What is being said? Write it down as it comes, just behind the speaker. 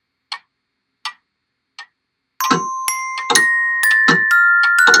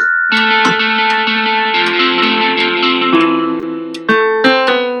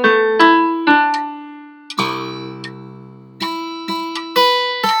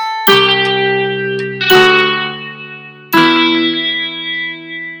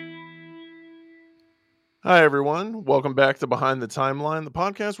Hi, everyone. Welcome back to Behind the Timeline, the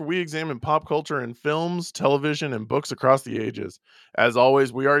podcast where we examine pop culture in films, television, and books across the ages. As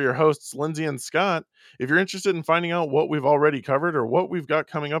always, we are your hosts, Lindsay and Scott. If you're interested in finding out what we've already covered or what we've got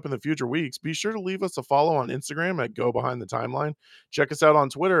coming up in the future weeks, be sure to leave us a follow on Instagram at Go Behind the Timeline. Check us out on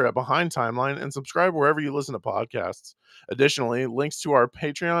Twitter at Behind Timeline and subscribe wherever you listen to podcasts. Additionally, links to our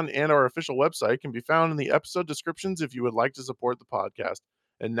Patreon and our official website can be found in the episode descriptions if you would like to support the podcast.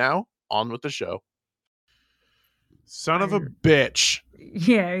 And now, on with the show. Son of a bitch.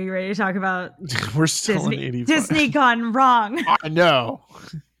 Yeah, are you ready to talk about We're still in 85. Disney gone wrong? I know.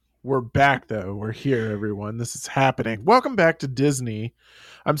 We're back, though. We're here, everyone. This is happening. Welcome back to Disney.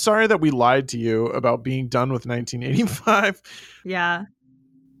 I'm sorry that we lied to you about being done with 1985. Yeah.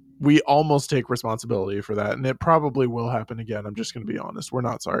 We almost take responsibility for that, and it probably will happen again. I'm just going to be honest. We're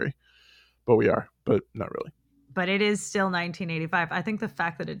not sorry, but we are, but not really. But it is still 1985. I think the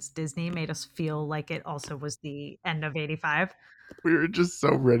fact that it's Disney made us feel like it also was the end of 85. We were just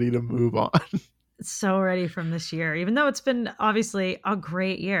so ready to move on. So ready from this year, even though it's been obviously a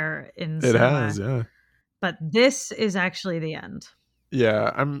great year in It cinema. has, yeah. But this is actually the end.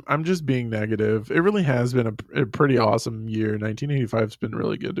 Yeah, I'm just being negative. It really has been a pretty awesome year. 1985 has been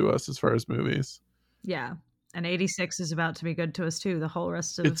really good to us as far as movies. Yeah. And 86 is about to be good to us too. The whole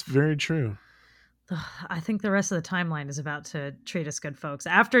rest of It's very true. I think the rest of the timeline is about to treat us good, folks.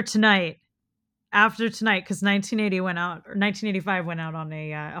 After tonight, because 1985 went out on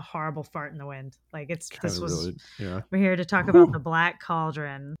a horrible fart in the wind. Like we're here to talk about the Black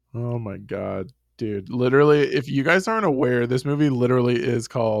Cauldron. Oh my God, dude. Literally, if you guys aren't aware, this movie literally is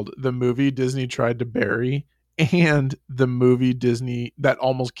called The Movie Disney Tried to Bury and the movie Disney that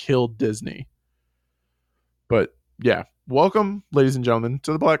almost killed Disney. But yeah, welcome, ladies and gentlemen,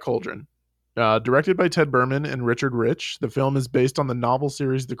 to the Black Cauldron. Directed by Ted Berman and Richard Rich, the film is based on the novel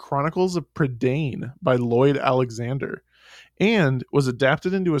series The Chronicles of Prydain by Lloyd Alexander and was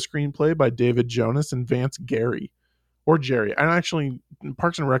adapted into a screenplay by David Jonas and Vance Gary. Or Jerry. And actually,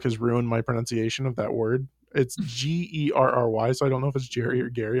 Parks and Rec has ruined my pronunciation of that word. It's Gerry, so I don't know if it's Jerry or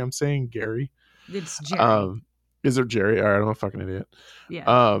Gary. I'm saying Gary. It's Jerry. Is it Jerry? All right, I'm a fucking idiot.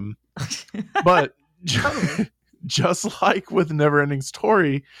 Yeah. But... Totally. Just like with Neverending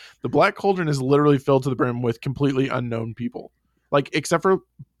Story, the Black Cauldron is literally filled to the brim with completely unknown people. Like, except for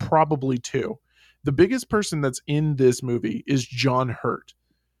probably two. The biggest person that's in this movie is John Hurt.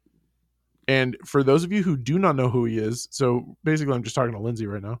 And for those of you who do not know who he is, so basically I'm just talking to Lindsay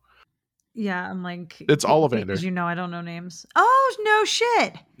right now. Yeah, I'm like... It's Ollivander. Because you know I don't know names. Oh, no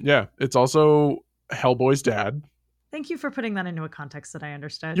shit! Yeah, it's also Hellboy's dad. Thank you for putting that into a context that I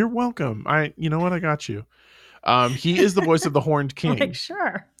understood. You're welcome. You know what? I got you. He is the voice of the Horned King. Like,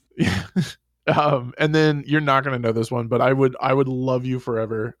 sure. And then you're not going to know this one, but I would love you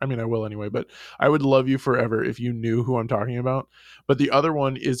forever. I mean, I will anyway, but I would love you forever if you knew who I'm talking about. But the other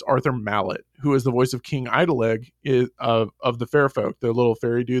one is Arthur Mallet, who is the voice of King Idoleg of the Fair Folk, the little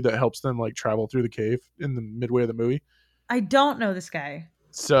fairy dude that helps them like travel through the cave in the midway of the movie. I don't know this guy.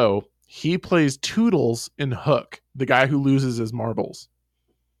 So he plays Toodles in Hook, the guy who loses his marbles.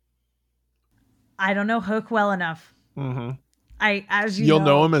 I don't know Hook well enough. Mm-hmm. You'll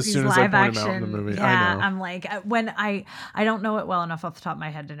know him as soon as I point him out in the movie. Yeah, I know. I'm like, when I don't know it well enough off the top of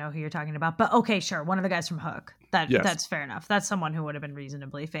my head to know who you're talking about. But okay, sure, one of the guys from Hook. That's fair enough. That's someone who would have been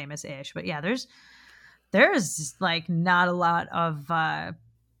reasonably famous-ish. But yeah, there's like not a lot of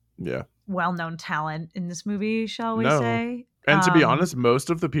well-known talent in this movie, shall we say? And to be honest, most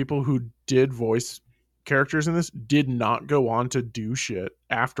of the people who did voice characters in this did not go on to do shit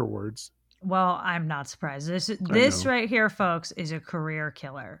afterwards. Well, I'm not surprised. This right here, folks, is a career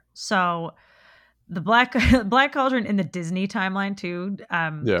killer. So the Black Cauldron in the Disney timeline too.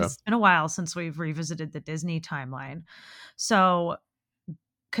 It's been a while since we've revisited the Disney timeline. So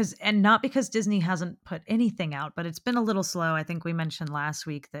not because Disney hasn't put anything out, but it's been a little slow. I think we mentioned last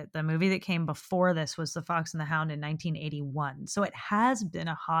week that the movie that came before this was The Fox and the Hound in 1981. So it has been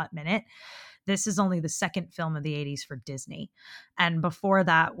a hot minute. This is only the second film of the 80s for Disney. And before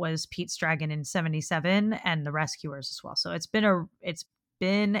that was Pete's Dragon in 77 and The Rescuers as well. So it's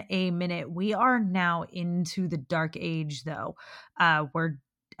been a minute. We are now into the Dark Age though.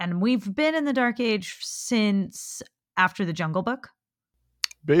 We've been in the Dark Age since after the Jungle Book.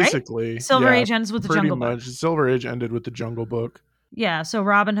 Basically. Right? Silver Age ends with the Jungle Book. Silver Age ended with the Jungle Book. Yeah, so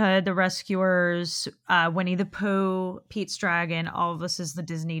Robin Hood, The Rescuers, Winnie the Pooh, Pete's Dragon, all of this is the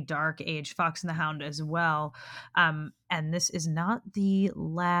Disney Dark Age, Fox and the Hound as well. And this is not the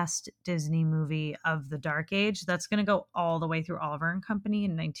last Disney movie of the Dark Age. That's going to go all the way through Oliver and Company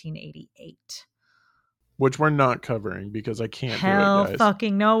in 1988. which we're not covering because I can't do it, guys.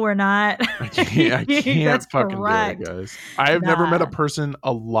 Fucking no, we're not. I can't That's fucking correct. do it, guys. I have never met a person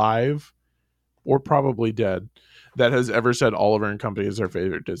alive or probably dead that has ever said Oliver and Company is their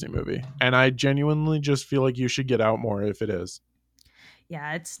favorite Disney movie. And I genuinely just feel like you should get out more if it is.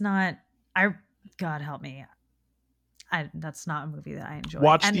 Yeah, it's not. God help me. That's not a movie that I enjoy.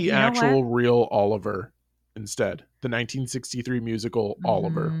 Watch the actual real Oliver instead. The 1963 musical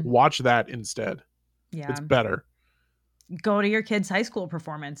Oliver. Watch that instead. Yeah. It's better. Go to your kid's high school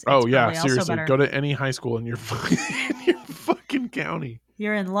performance. It's seriously. Go to any high school in your fucking county.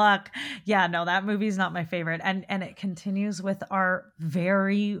 You're in luck. Yeah, no, that movie's not my favorite. And it continues with our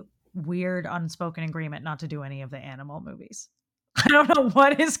very weird unspoken agreement not to do any of the animal movies. I don't know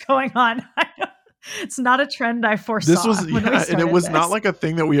what is going on. It's not a trend I foresaw. This was, and it was not like a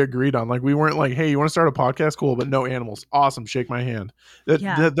thing that we agreed on. Like we weren't like, hey, you want to start a podcast? Cool, but no animals. Awesome. Shake my hand.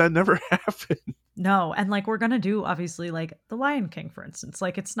 That never happened. No, and like we're gonna do obviously like the Lion King, for instance.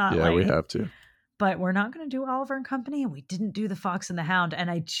 Like it's not we have to. But we're not gonna do Oliver and Company, and we didn't do The Fox and the Hound.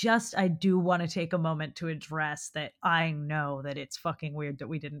 And I do want to take a moment to address that I know that it's fucking weird that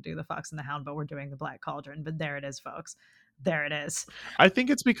we didn't do The Fox and the Hound, but we're doing The Black Cauldron. But there it is, folks. There it is. I think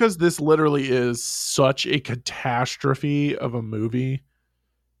it's because this literally is such a catastrophe of a movie.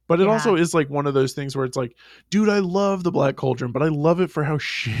 But it also is like one of those things where it's like, dude, I love The Black Cauldron, but I love it for how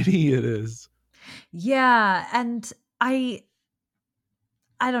shitty it is. Yeah. And I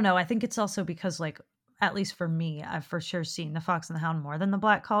don't know. I think it's also because like, at least for me, I've for sure seen The Fox and the Hound more than The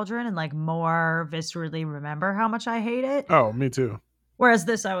Black Cauldron and like more viscerally remember how much I hate it. Oh, me too. Whereas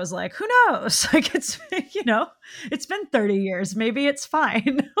this, I was like, who knows? Like it's, it's been 30 years. Maybe it's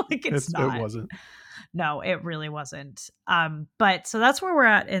fine. Like it's not. It wasn't. No, it really wasn't. But so that's where we're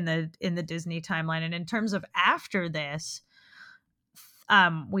at in the Disney timeline. And in terms of after this,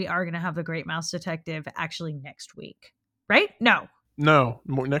 we are going to have The Great Mouse Detective actually next week, right? No,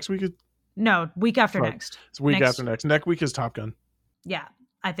 next week is week after next. It's week after next. Next week is Top Gun. Yeah.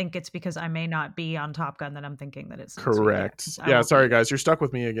 I think it's because I may not be on Top Gun that I'm thinking that it's correct. Yeah, sorry guys, you're stuck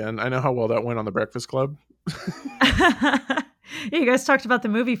with me again. I know how well that went on The Breakfast Club. You guys talked about the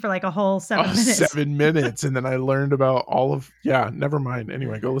movie for like a whole 7 minutes. 7 minutes, and then I learned about all of. Yeah, never mind.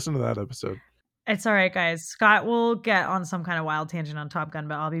 Anyway, go listen to that episode. It's all right, guys. Scott will get on some kind of wild tangent on Top Gun,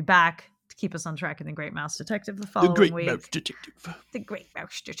 but I'll be back to keep us on track in The Great Mouse Detective the following week. The Great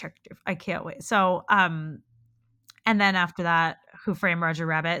Mouse Detective. I can't wait. So, and then after that, Who Framed Roger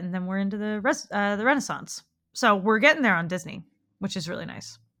Rabbit, and then we're into the Renaissance. So we're getting there on Disney, which is really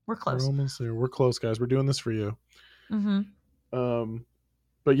nice. We're close. We're almost there. We're close, guys. We're doing this for you. Mm-hmm.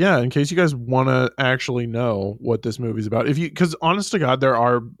 But yeah, in case you guys want to actually know what this movie's about, because honest to God, there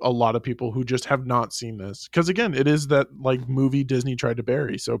are a lot of people who just have not seen this. Because again, it is that like movie Disney tried to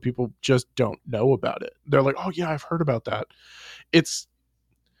bury, so people just don't know about it. They're like, oh yeah, I've heard about that.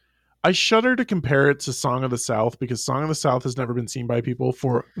 I shudder to compare it to Song of the South because Song of the South has never been seen by people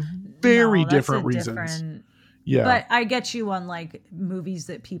for very different reasons. Yeah. But I get you on like movies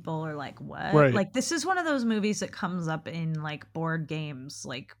that people are like, what? Right. Like this is one of those movies that comes up in like board games,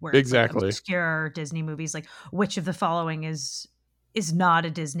 like where it's like obscure Disney movies, like which of the following is not a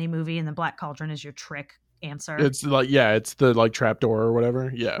Disney movie, and The Black Cauldron is your trick answer. It's like, it's the like trapdoor or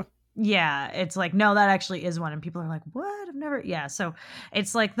whatever. Yeah. Yeah, it's like, no, that actually is one. And people are like, what? I've never. Yeah. So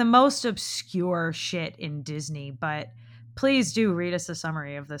it's like the most obscure shit in Disney. But please do read us a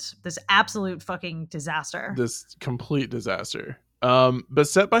summary of this absolute fucking disaster. This complete disaster. But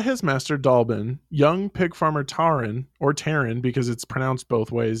set by his master Dalbin, young pig farmer Taran, or Taran, because it's pronounced both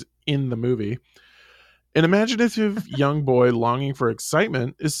ways in the movie, an imaginative young boy longing for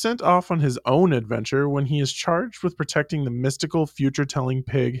excitement is sent off on his own adventure when he is charged with protecting the mystical future-telling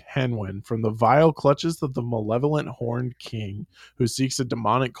pig Henwin from the vile clutches of the malevolent horned king, who seeks a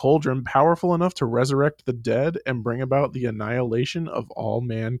demonic cauldron powerful enough to resurrect the dead and bring about the annihilation of all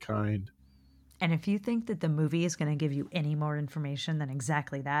mankind. And if you think that the movie is going to give you any more information than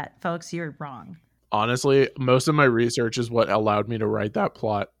exactly that, folks, you're wrong. Honestly, most of my research is what allowed me to write that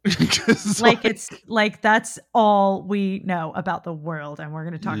plot. It's like that's all we know about the world, and we're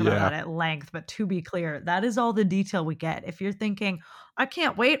going to talk about that at length. But to be clear, that is all the detail we get. If you're thinking, I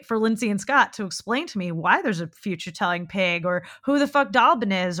can't wait for Lindsay and Scott to explain to me why there's a future-telling pig, or who the fuck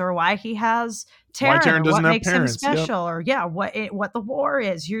Dalbin is, or why he has Taran, or what makes him special, or what the war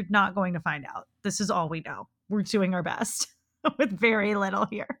is, you're not going to find out. This is all we know. We're doing our best with very little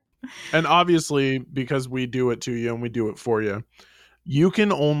here. And obviously, because we do it to you and we do it for you, you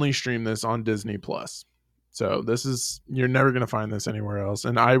can only stream this on Disney Plus. So you're never going to find this anywhere else.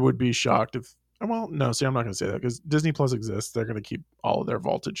 And I would be shocked if, I'm not going to say that because Disney Plus exists. They're going to keep all of their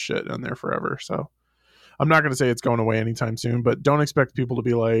vaulted shit on there forever. So I'm not going to say it's going away anytime soon, but don't expect people to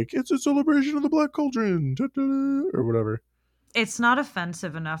be like, it's a celebration of the Black Cauldron, or whatever. It's not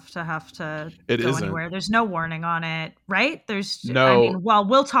offensive enough to have to go anywhere. There's no warning on it, right? There's no. I mean, well,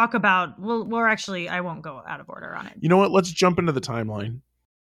 we'll talk about. We're actually. I won't go out of order on it. You know what? Let's jump into the timeline.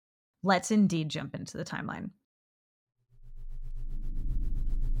 Let's indeed jump into the timeline.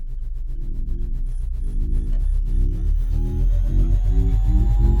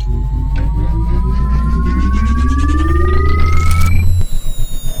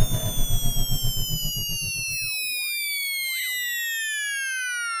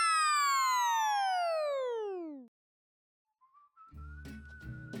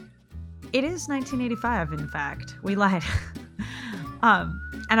 It is 1985, in fact. We lied.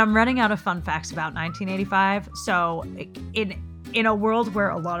 And I'm running out of fun facts about 1985. So in a world where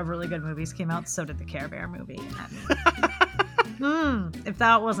a lot of really good movies came out, so did the Care Bear movie. If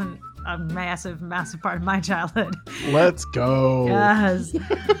that wasn't a massive, massive part of my childhood. Let's go. Yes.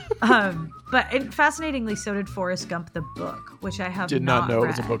 But fascinatingly, so did Forrest Gump the book, which I have did not know read. It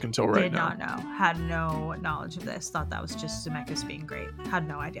was a book until right now. Did not know. Had no knowledge of this. Thought that was just Zemeckis being great. Had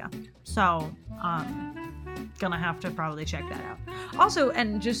no idea. So, gonna have to probably check that out. Also,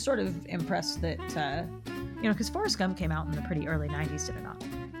 and just sort of impressed that, because Forrest Gump came out in the pretty early 90s, did it not?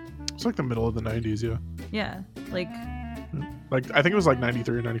 It's like the middle of the 90s, yeah. Yeah, like I think it was like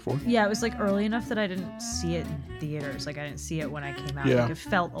 93 or 94. Yeah, it was like early enough that I didn't see it in theaters. Like I didn't see it when I came out. Yeah. Like it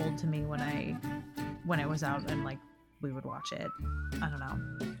felt old to me when it was out and like we would watch it. I don't know.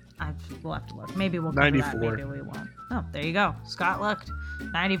 We'll have to look. Maybe we'll cover 94. that. Maybe we won't. Oh, there you go. Scott looked.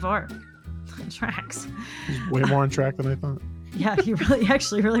 94. Tracks. Way more on track than I thought. Yeah, you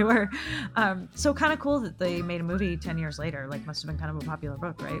actually really were. So kind of cool that they made a movie 10 years later. Like must have been kind of a popular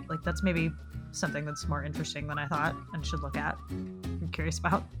book, right? Like that's maybe something that's more interesting than I thought and should look at. I'm curious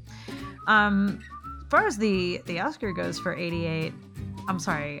about. As far as the Oscar goes for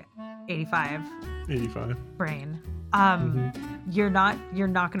 85. 85. Brain. You're not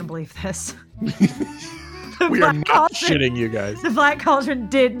going to believe this. We are not shitting you guys. The Black Cauldron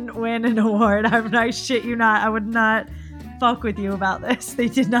didn't win an award. I shit you not. I would not fuck with you about this. They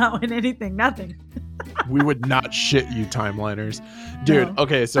did not win anything. Nothing. We would not shit you, timeliners. Dude, no.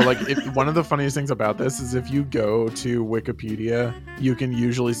 Okay, so like one of the funniest things about this is if you go to Wikipedia, you can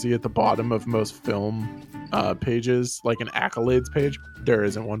usually see at the bottom of most film pages, like an accolades page. There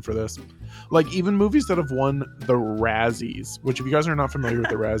isn't one for this. Like even movies that have won the Razzies, which if you guys are not familiar with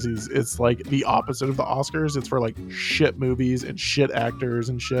the Razzies, it's like the opposite of the Oscars. It's for like shit movies and shit actors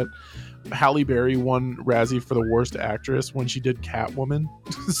and shit. Halle Berry won Razzie for the worst actress when she did Catwoman.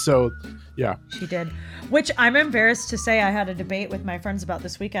 So, yeah. She did. Which I'm embarrassed to say I had a debate with my friends about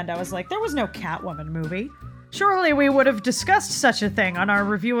this weekend. I was like, there was no Catwoman movie. Surely we would have discussed such a thing on our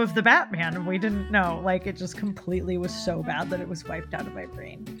review of the Batman, and we didn't know. Like, it just completely was so bad that it was wiped out of my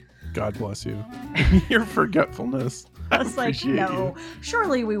brain. God bless you. Your forgetfulness. I was like, no,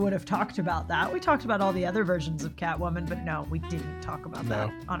 surely we would have talked about that. We talked about all the other versions of Catwoman, but no, we didn't talk about that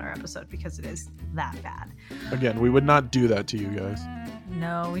on our episode because it is that bad. Again, we would not do that to you guys.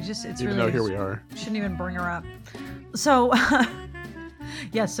 No, it's even really... though here we are. Shouldn't even bring her up. So...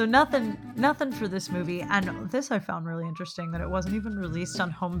 Yeah, so nothing for this movie. And this I found really interesting, that it wasn't even released on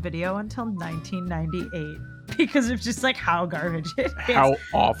home video until 1998 because of just like how garbage it is. How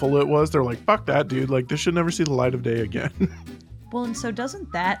awful it was. They're like, fuck that, dude. Like, this should never see the light of day again. Well, and so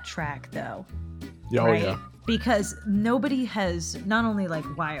doesn't that track though? Yeah, right? Oh yeah. Because nobody has, not only like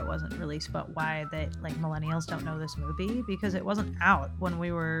why it wasn't released, but why that like millennials don't know this movie, because it wasn't out when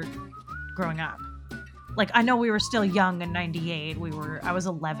we were growing up. Like, I know we were still young in 98. I was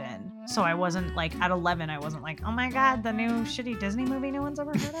 11. So I wasn't like, at 11, I wasn't like, oh my God, the new shitty Disney movie no one's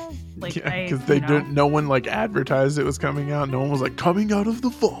ever heard of. Like, yeah, because no one like advertised it was coming out. No one was like, coming out of the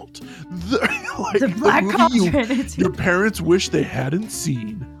vault. The Black Cauldron. Your parents wish they hadn't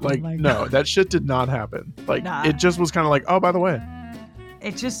seen. Like, no, that shit did not happen. Like, It just was kind of like, oh, by the way.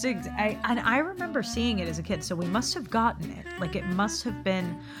 It just, I remember seeing it as a kid, so we must have gotten it. Like, it must have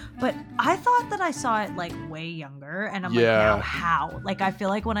been, but I thought that I saw it, like, way younger, and I'm like, now how? Like, I feel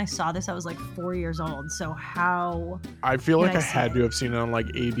like when I saw this, I was, like, 4 years old, so how? I feel like I had to have seen it on, like,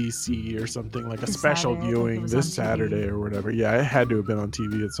 ABC or something, like a special viewing this Saturday or whatever. Yeah, it had to have been on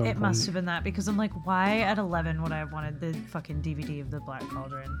TV at some point. It must have been that, because I'm like, why at 11 would I have wanted the fucking DVD of the Black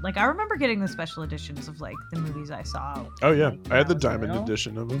Cauldron? Like, I remember getting the special editions of, like, the movies I saw. Oh, yeah. I had the Diamond edition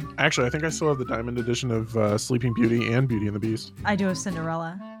of them. Actually, I think I still have the Diamond edition of Sleeping Beauty and Beauty and the Beast. I do have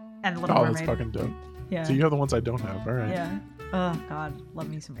Cinderella and Little Mermaid. Oh, that's fucking dope. Yeah. So you have the ones I don't have. All right. Yeah. Oh God, love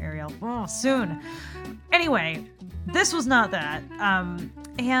me some Ariel. Oh, soon. Anyway, this was not that.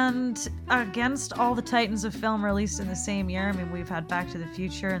 And against all the titans of film released in the same year, I mean, we've had Back to the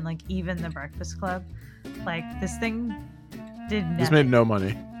Future and like even The Breakfast Club. Like this thing did nothing. This made no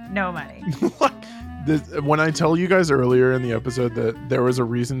money. No money. When I tell you guys earlier in the episode that there was a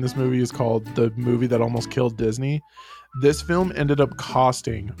reason this movie is called the movie that almost killed Disney, this film ended up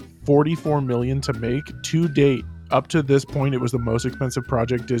costing $44 million to make to date. Up to this point, it was the most expensive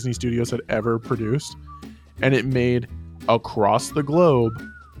project Disney Studios had ever produced, and it made across the globe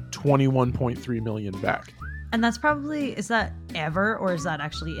 $21.3 million back. And that's probably, is that ever, or is that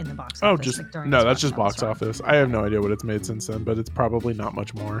actually in the box office? Oh, just like no, that's just box office. I have no idea what it's made since then, but it's probably not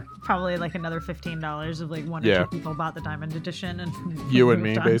much more. Probably like another $15 of like one or two people bought the Diamond Edition, and you and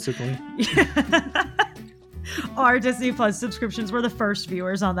me basically. Our Disney Plus subscriptions were the first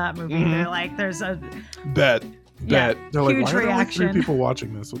viewers on that movie. They're like, there's a bet. Yeah, they're like, why reaction. are there like 3 people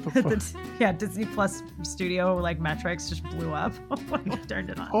watching this? What the fuck? Yeah, Disney Plus Studio like metrics just blew up when we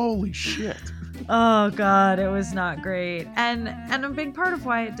turned it on. Holy shit. Oh God, it was not great. And a big part of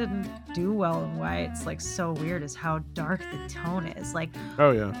why it didn't do well and why it's like so weird is how dark the tone is. Like,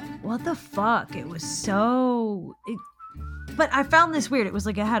 oh yeah. What the fuck? It was so but I found this weird. It was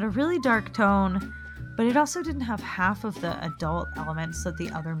like it had a really dark tone, but it also didn't have half of the adult elements that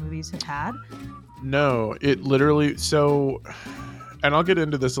the other movies have had. No, it literally, so, and I'll get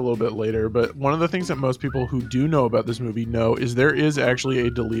into this a little bit later, but one of the things that most people who do know about this movie know is there is actually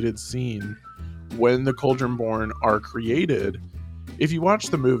a deleted scene when the Cauldron-born are created. If you watch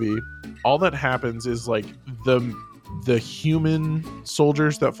the movie, all that happens is like the human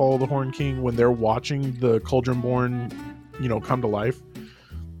soldiers that follow the Horn King, when they're watching the Cauldron-born, come to life,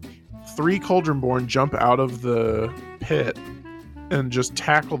 3 Cauldron-born jump out of the pit and just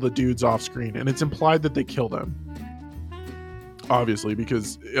tackle the dudes off screen, and it's implied that they kill them, obviously,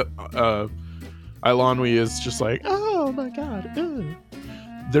 because Eilonwy is just like, oh my god.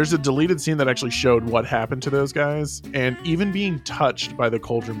 There's a deleted scene that actually showed what happened to those guys, and even being touched by the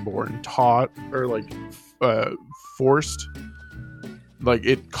Cauldron-born, taught or like forced, like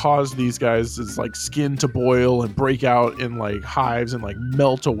it caused these guys' like skin to boil and break out in like hives and like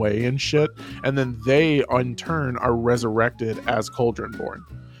melt away and shit. And then they in turn are resurrected as Cauldron-born.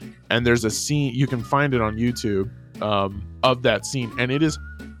 And there's a scene, you can find it on YouTube, of that scene, and it is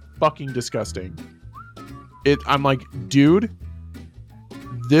fucking disgusting. I'm like, dude,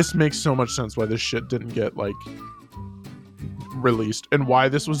 this makes so much sense why this shit didn't get like released and why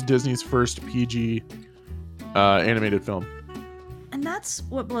this was Disney's first PG animated film. And that's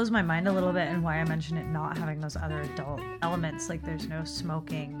what blows my mind a little bit, and why I mention it not having those other adult elements. Like there's no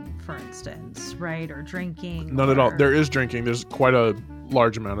smoking, for instance, right? Or drinking. None at all. There is drinking. There's quite a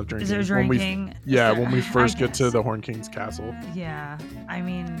large amount of drinking. Is there drinking? When we first get to the Horn King's castle. Yeah. I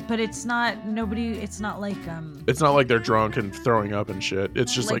mean, but it's not like it's not like they're drunk and throwing up and shit.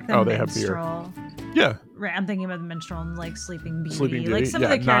 It's just like oh, they have beer. Yeah. Right, I'm thinking about the minstrel and like Sleeping Beauty. Sleeping Beauty. Like some of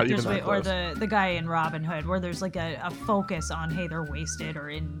the characters, or the guy in Robin Hood, where there's like a focus on, hey, they're wasted, or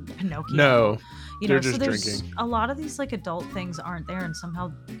in Pinocchio. No, they're just so there's drinking. A lot of these like adult things aren't there, and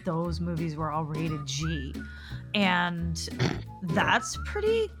somehow those movies were all rated G, and that's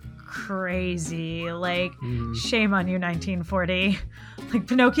pretty crazy. Like, shame on you, 1940. Like,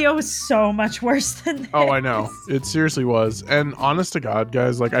 Pinocchio was so much worse than this. Oh, I know. It seriously was. And honest to God,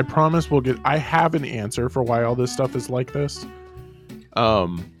 guys, like, I promise I have an answer for why all this stuff is like this. I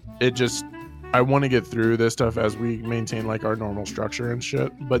want to get through this stuff as we maintain, like, our normal structure and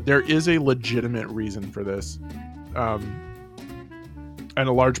shit. But there is a legitimate reason for this. And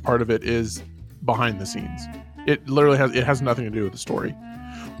a large part of it is behind the scenes. It literally has nothing to do with the story.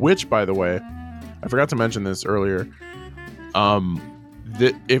 Which, by the way, I forgot to mention this earlier.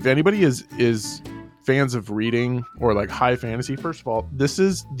 If anybody is fans of reading or like high fantasy, first of all, this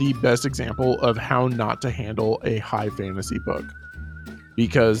is the best example of how not to handle a high fantasy book,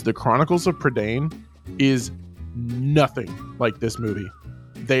 because the Chronicles of Prydain is nothing like this movie.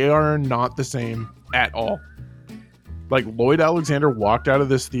 They are not the same at all. Like, Lloyd Alexander walked out of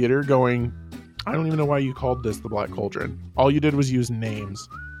this theater going, I don't even know why you called this the Black Cauldron. All you did was use names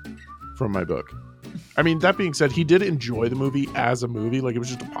from my book. I mean, that being said, he did enjoy the movie as a movie. Like, it was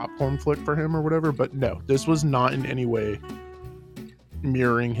just a popcorn flick for him or whatever. But no, this was not in any way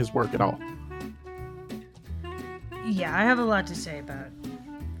mirroring his work at all. Yeah, I have a lot to say about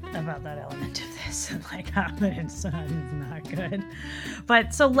that element of this, and like how it's not good.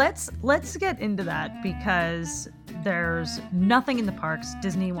 But so let's get into that, because There's nothing in the parks.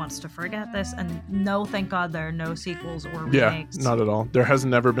 Disney wants to forget this, and no, thank God there are no sequels or remakes. Yeah, not at all. There has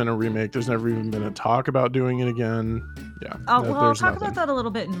never been a remake. There's never even been a talk about doing it again. Yeah. Well, I'll talk about that a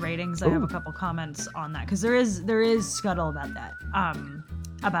little bit in ratings. I have a couple comments on that, because there is scuttle about that,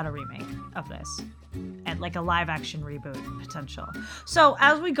 about a remake of this. And like a live action reboot potential. So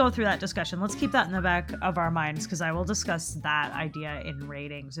as we go through that discussion, let's keep that in the back of our minds, because I will discuss that idea in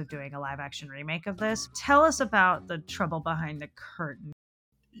ratings of doing a live action remake of this. Tell us about the trouble behind the curtain.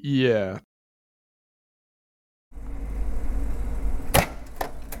 Yeah.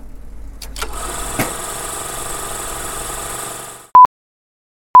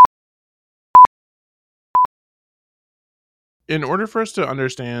 In order for us to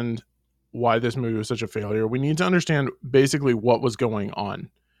understand why this movie was such a failure, we need to understand basically what was going on.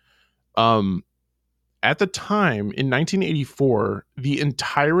 At the time, in 1984, the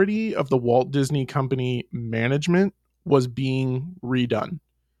entirety of the Walt Disney Company management was being redone.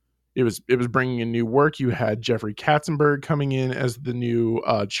 It was bringing in new work. You had Jeffrey Katzenberg coming in as the new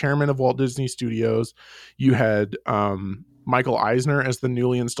chairman of Walt Disney Studios. You had Michael Eisner as the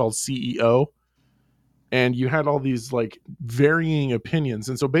newly installed CEO. And you had all these like varying opinions.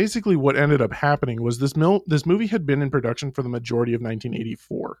 And so basically what ended up happening was this movie had been in production for the majority of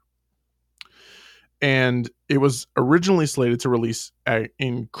 1984. And it was originally slated to release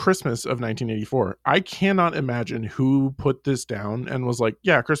in Christmas of 1984. I cannot imagine who put this down and was like,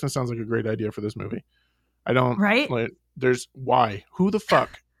 yeah, Christmas sounds like a great idea for this movie. I don't, right? Like, there's why? Who the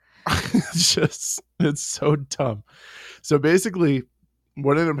fuck? It's so dumb. So basically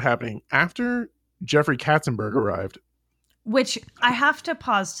what ended up happening after Jeffrey Katzenberg arrived. Which I have to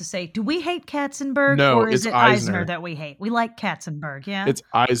pause to say, do we hate Katzenberg? No, or is it Eisner that we hate? We like Katzenberg, yeah? It's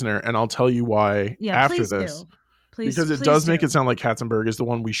Eisner, and I'll tell you why after this. Because it does make it sound like Katzenberg is the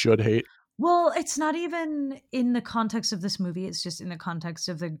one we should hate. Well, it's not even in the context of this movie. It's just in the context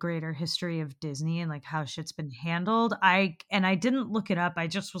of the greater history of Disney and like how shit's been handled. I didn't look it up. I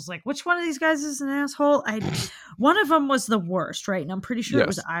just was like, which one of these guys is an asshole? One of them was the worst, right? And I'm pretty sure it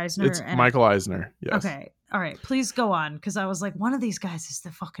was Eisner. It's Michael Eisner. Yes. Okay. All right. Please go on. Because I was like, one of these guys is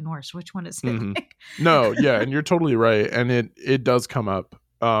the fucking worst. Which one is it? Mm-hmm. No, yeah, and you're totally right. And it does come up.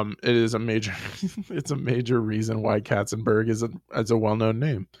 It is a major it's a major reason why Katzenberg is a well-known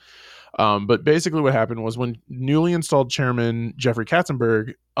name. But basically what happened was when newly installed chairman Jeffrey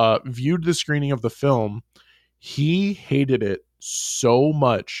Katzenberg viewed the screening of the film, he hated it so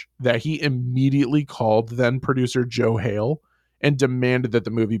much that he immediately called then producer Joe Hale and demanded that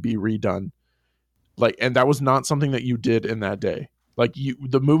the movie be redone. Like, and that was not something that you did in that day. Like,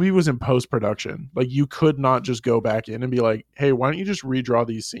 the movie was in post-production. Like, you could not just go back in and be like, hey, why don't you just redraw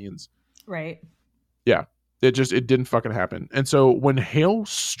these scenes? Right. Yeah. It didn't fucking happen. And so when Hale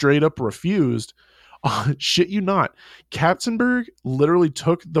straight up refused, shit you not, Katzenberg literally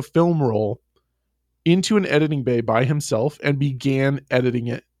took the film roll into an editing bay by himself and began editing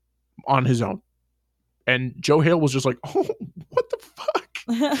it on his own. And Joe Hale was just like, oh, what the fuck?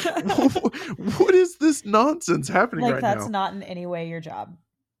 What is this nonsense happening right now? Like, that's not in any way your job.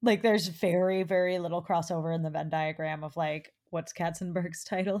 Like, there's very, very little crossover in the Venn diagram of like, what's Katzenberg's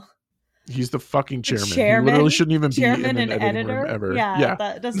title? He's the fucking chairman. He literally shouldn't even be in an editing room ever. Yeah.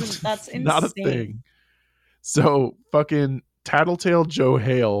 That's insane. Not a thing. So fucking tattletale Joe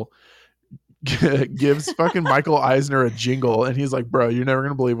Hale gives fucking Michael Eisner a jingle, and he's like, bro, you're never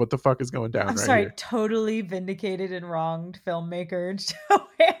gonna believe what the fuck is going down. I'm right sorry, here. Totally vindicated and wronged filmmaker Joe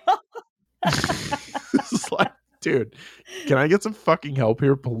Hale. It's like, dude, can I get some fucking help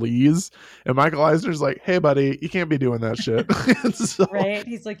here, please? And Michael Eisner's like, hey, buddy, you can't be doing that shit. So, right?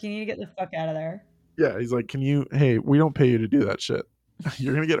 He's like, you need to get the fuck out of there. Yeah, he's like, hey, we don't pay you to do that shit.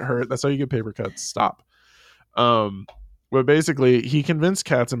 You're going to get hurt. That's how you get paper cuts. Stop. But basically, he convinced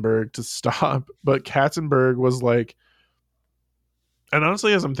Katzenberg to stop, but Katzenberg was like, and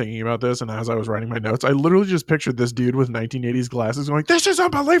honestly, as I'm thinking about this and as I was writing my notes, I literally just pictured this dude with 1980s glasses going, this is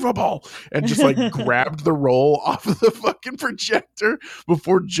unbelievable, and just like grabbed the roll off of the fucking projector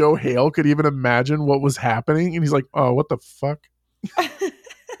before Joe Hale could even imagine what was happening. And he's like, oh, what the fuck?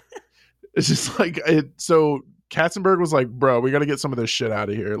 It's just like, so Katzenberg was like, bro, we got to get some of this shit out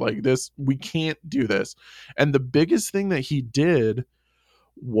of here. Like this, we can't do this. And the biggest thing that he did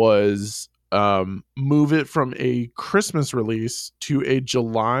was move it from a Christmas release to a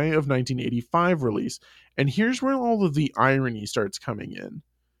July of 1985 release. And here's where all of the irony starts coming in.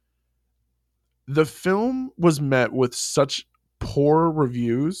 The film was met with such poor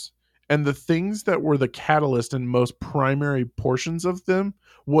reviews, and the things that were the catalyst and most primary portions of them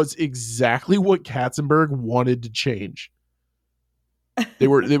was exactly what Katzenberg wanted to change. It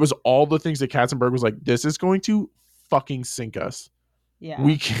was all the things that Katzenberg was like, this is going to fucking sink us. Yeah.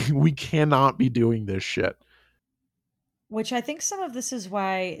 We cannot be doing this shit. Which I think some of this is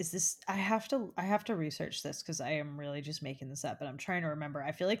why I have to research this because I am really just making this up, but I'm trying to remember.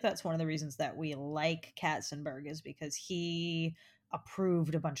 I feel like that's one of the reasons that we like Katzenberg is because he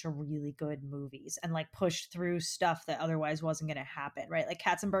approved a bunch of really good movies and like pushed through stuff that otherwise wasn't going to happen, right? Like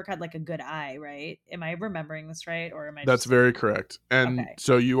Katzenberg had like a good eye, right? Am I remembering this right, or am I? That's very correct. And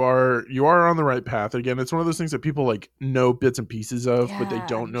so you are on the right path. Again, it's one of those things that people like know bits and pieces of, but they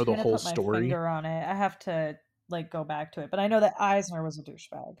don't know the whole story. My finger on it. I have to like go back to it, but I know that Eisner was a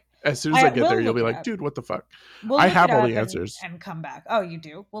douchebag. As soon as I get there, you'll be like, dude, what the fuck? I have all the answers and come back. Oh, you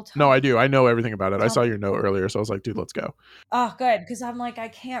do? Well, no, I do. I know everything about it. I saw your note earlier, so I was like, dude, let's go. Oh, good, because I'm like, I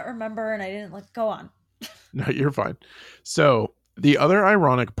can't remember, and I didn't like go on. No, you're fine. So the other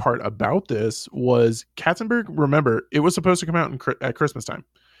ironic part about this was Katzenberg. Remember, it was supposed to come out at Christmas time.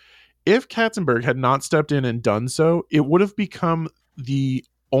 If Katzenberg had not stepped in and done so, it would have become the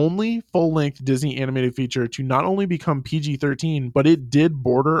only full-length Disney animated feature to not only become PG-13, but it did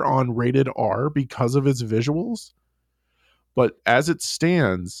border on rated R because of its visuals. But as it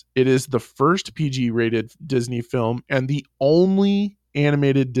stands, it is the first PG-rated Disney film and the only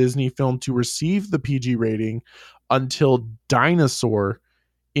animated Disney film to receive the PG rating until Dinosaur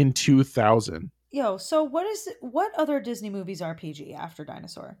in 2000. Yo, so what other Disney movies are PG after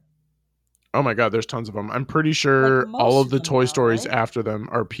Dinosaur? Oh my God, there's tons of them. I'm pretty sure like all of the Toy Stories after them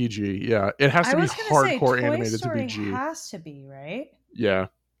are PG. Yeah, it has to be hardcore animated to be G. It has to be, right? Yeah,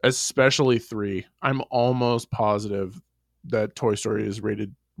 especially 3. I'm almost positive that Toy Story is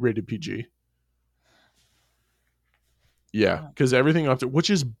rated PG. Yeah, because everything up to, which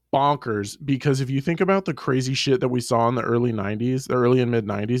is bonkers, because if you think about the crazy shit that we saw in the early 90s, the early and mid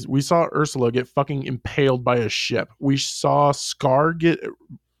 90s, we saw Ursula get fucking impaled by a ship. We saw Scar get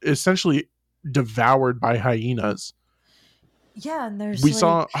essentially devoured by hyenas. Yeah, and we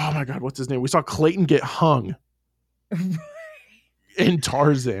saw, oh my God, what's his name? We saw Clayton get hung in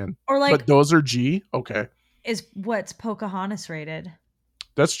Tarzan. Or like, but those are G? Okay. Is what's Pocahontas rated?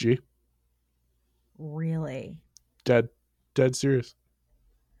 That's G. Really? Dead serious.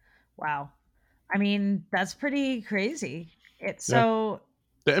 Wow. I mean, that's pretty crazy. It's so...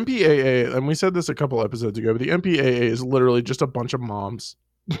 The MPAA, and we said this a couple episodes ago, but the MPAA is literally just a bunch of moms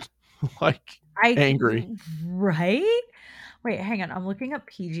like angry. Right? Wait, hang on. I'm looking up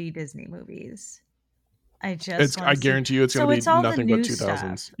PG Disney movies. I guarantee you it's going to be nothing but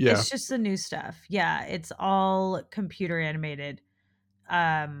 2000s. Stuff. Yeah. It's just the new stuff. Yeah, it's all computer animated.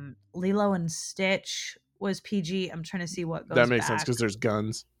 Lilo and Stitch was PG. I'm trying to see what goes back. That makes sense because there's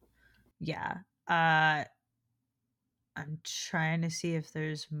guns. Yeah. I'm trying to see if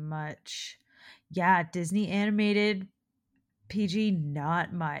there's much. Yeah, Disney animated PG,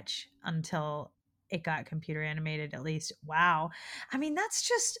 not much until it got computer animated, at least. Wow. I mean,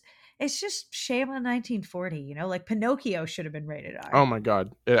 it's just shame on 1940, you know, like Pinocchio should have been rated R. Oh my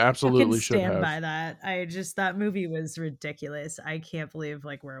God. It absolutely should have. Stand by that. That movie was ridiculous. I can't believe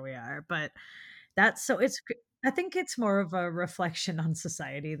like where we are, but I think it's more of a reflection on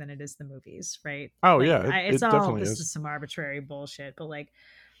society than it is the movies, right? Oh like, yeah. It's all, this is some arbitrary bullshit, but like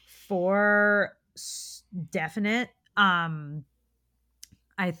for definite,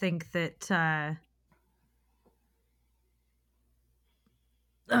 I think that I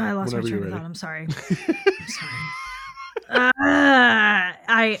lost my train of thought. I'm sorry.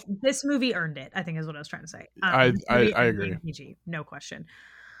 This movie earned it, I think is what I was trying to say. I agree. PG, no question.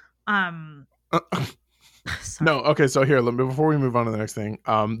 No, okay, so here, before we move on to the next thing,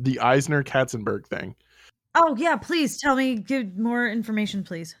 the Eisner Katzenberg thing. Oh yeah, please tell me, give more information,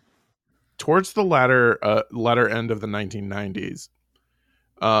 please. Towards the latter end of the 1990s,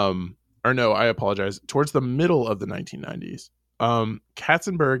 or no, I apologize. Towards the middle of the 1990s,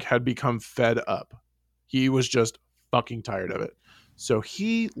 Katzenberg had become fed up. He was just fucking tired of it. So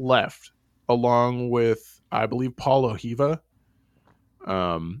he left along with, I believe, Paul Ohiva,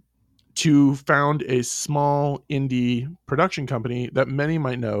 to found a small indie production company that many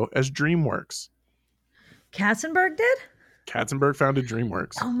might know as DreamWorks. Katzenberg did? Katzenberg founded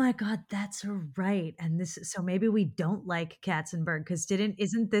DreamWorks. Oh my God, that's right. And so maybe we don't like Katzenberg because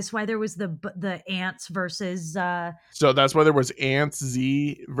isn't this why there was the Ants versus So that's why there was Ants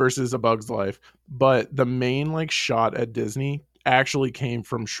Z versus A Bug's Life. But the main like shot at Disney actually came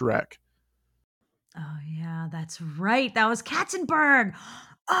from Shrek. Oh yeah, that's right. That was Katzenberg.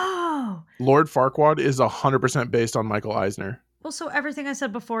 Oh, Lord Farquaad is 100% based on Michael Eisner. Well, so everything I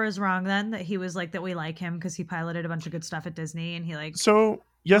said before is wrong then, that he was like, that we like him because he piloted a bunch of good stuff at Disney and he like... So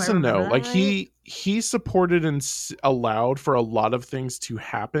yes and no. Like right? he supported and allowed for a lot of things to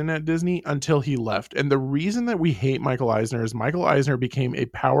happen at Disney until he left. And the reason that we hate Michael Eisner is Michael Eisner became a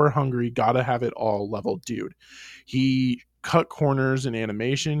power hungry, gotta have it all level dude. He cut corners in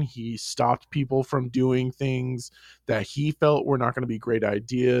animation. He stopped people from doing things that he felt were not going to be great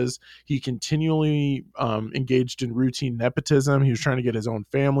ideas. He continually engaged in routine nepotism. He was trying to get his own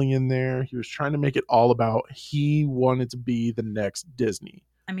family in there. He was trying to make it all about he wanted to be the next Disney.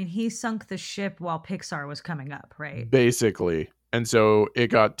 I mean, he sunk the ship while Pixar was coming up, right? Basically. And so it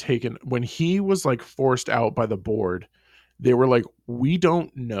got taken when he was like forced out by the board. They were like, we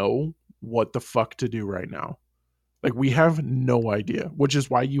don't know what the fuck to do right now. Like, we have no idea, which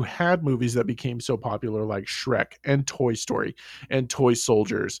is why you had movies that became so popular like Shrek and Toy Story and Toy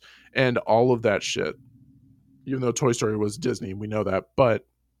Soldiers and all of that shit. Even though Toy Story was Disney, we know that. But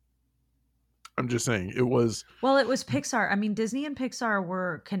I'm just saying it was. Well, it was Pixar. I mean, Disney and Pixar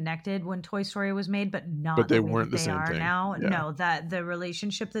were connected when Toy Story was made, but not but they weren't the same thing now. Yeah. No, that the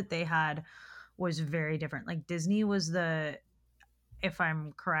relationship that they had was very different. Like Disney was if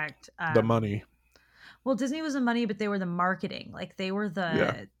I'm correct, the money. Well, Disney was the money, but they were the marketing. Like they were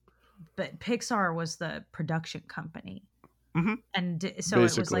but Pixar was the production company. Mm-hmm. And so basically.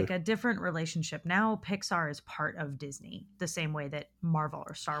 It was like a different relationship. Now Pixar is part of Disney, the same way that Marvel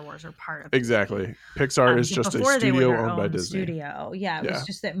or Star Wars are part of exactly. Disney. Pixar is just a studio owned by Disney. Studio. Yeah, it was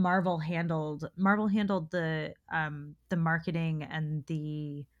just that Marvel handled the marketing and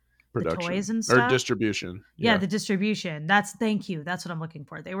the toys and stuff. Or distribution. Yeah, the distribution. Thank you. That's what I'm looking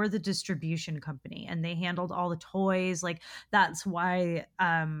for. They were the distribution company and they handled all the toys. Like that's why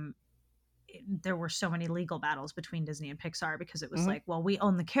there were so many legal battles between Disney and Pixar because it was like, well, we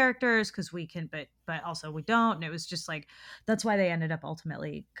own the characters because we can, but also we don't. And it was just like, that's why they ended up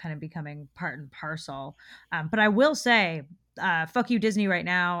ultimately kind of becoming part and parcel. But I will say, fuck you Disney right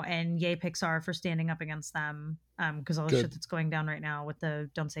now and yay Pixar for standing up against them. Because all the shit that's going down right now with the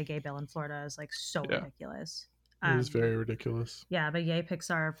Don't Say Gay bill in Florida is like so ridiculous. It is very ridiculous. Yeah, but yay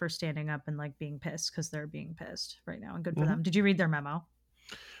Pixar for standing up and like being pissed because they're being pissed right now and good for them. Did you read their memo?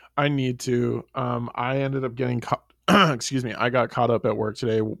 I need to. I ended up getting excuse me. I got caught up at work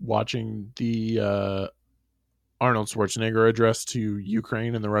today watching the Arnold Schwarzenegger address to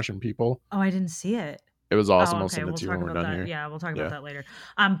Ukraine and the Russian people. Oh, I didn't see it. It was awesome. I'll send it to you when we're done here. Yeah, we'll talk about that later.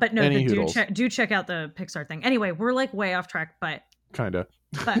 But no, do check out the Pixar thing. Anyway, we're like way off track, but kinda.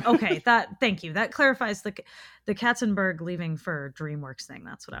 But okay, thank you. That clarifies the Katzenberg leaving for DreamWorks thing.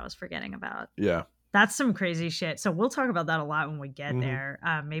 That's what I was forgetting about. Yeah. That's some crazy shit. So we'll talk about that a lot when we get there.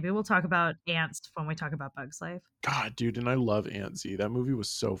 Maybe we'll talk about Ants when we talk about Bug's Life. God, dude, and I love Antsy. That movie was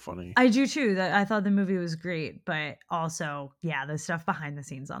so funny. I do too. I thought the movie was great, but also, yeah, the stuff behind the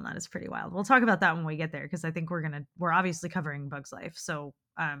scenes on that is pretty wild. We'll talk about that when we get there because I think we're obviously covering Bug's Life. So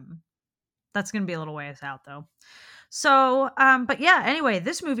that's gonna be a little ways out though. So, but yeah, anyway,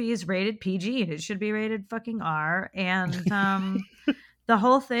 this movie is rated PG and it should be rated fucking R. And the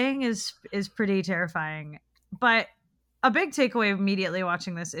whole thing is pretty terrifying. But a big takeaway immediately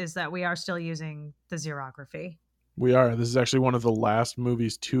watching this is that we are still using the xerography. We are. This is actually one of the last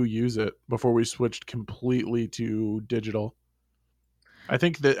movies to use it before we switched completely to digital. I'm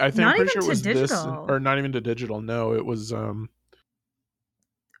pretty sure it was digital. This, or not even to digital. No, it was.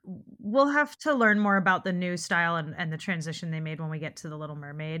 We'll have to learn more about the new style and the transition they made when we get to The Little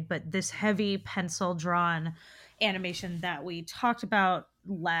Mermaid. But this heavy pencil drawn animation that we talked about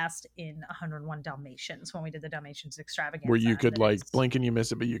last in 101 Dalmatians when we did the Dalmatians extravaganza, where you could like blink and you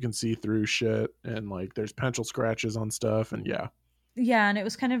miss it, but you can see through shit and like there's pencil scratches on stuff and yeah, and it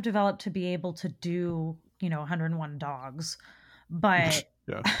was kind of developed to be able to do 101 dogs, but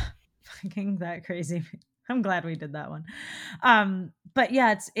yeah, fucking that crazy. I'm glad we did that one. But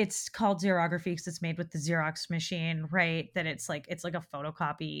yeah, it's called xerography because it's made with the Xerox machine, right? That it's like a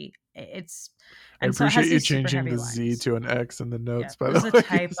photocopy. I appreciate you changing the Z to an X in the notes, by the way. A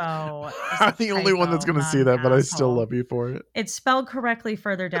typo. I'm the only one that's going to see that, but I still love you for it. It's spelled correctly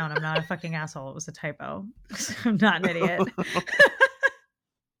further down. I'm not a fucking asshole. It was a typo. I'm not an idiot.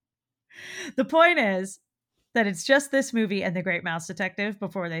 The point is that it's just this movie and The Great Mouse Detective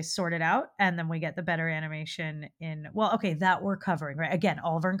before they sort it out. And then we get the better animation that we're covering, right? Again,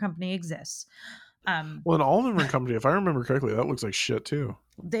 Oliver and Company exists. Well, in Oliver and Company, if I remember correctly, that looks like shit too.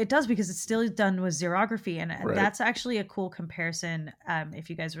 It does because it's still done with xerography. And that's actually a cool comparison. If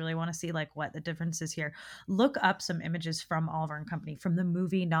you guys really want to see like what the difference is here, look up some images from Oliver and Company from the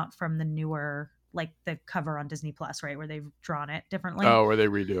movie, not from the newer, like the cover on Disney Plus, right? Where they've drawn it differently. Oh, where they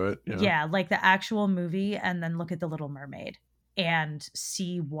redo it. Yeah. Like the actual movie and then look at The Little Mermaid. and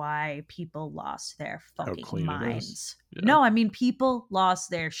see why people lost their fucking minds. Yeah. No, I mean, people lost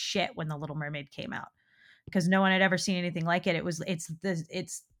their shit when The Little Mermaid came out because no one had ever seen anything like it.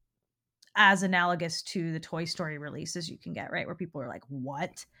 It's as analogous to the Toy Story releases you can get, right? Where people are like,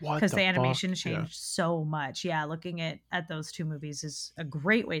 what? Because the animation changed so much. Yeah, looking at those two movies is a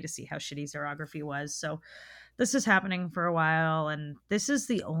great way to see how shitty xerography was. So this is happening for a while, and this is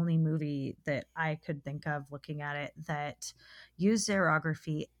the only movie that I could think of looking at it that used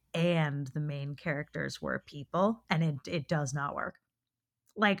xerography and the main characters were people, and it does not work.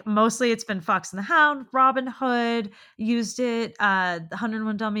 Like, mostly it's been Fox and the Hound, Robin Hood used it, the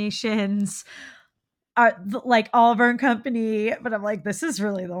 101 Dalmatians, like Oliver and Company, but I'm like, this is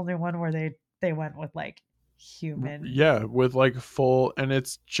really the only one where they went with like human. Yeah, with like full, and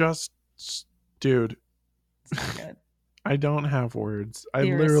it's just, dude. It's not good. I don't have words. I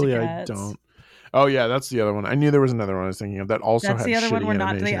don't. Oh yeah, that's the other one. I knew there was another one I was thinking of that also that's had the other one. We're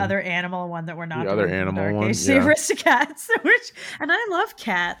animation. not the other animal one that we're not. The other animal one. The Aristocats, and I love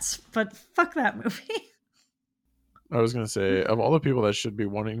cats, but fuck that movie. I was gonna say, of all the people that should be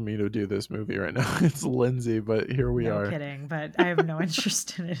wanting me to do this movie right now, it's Lindsay, but here we are. No kidding, but I have no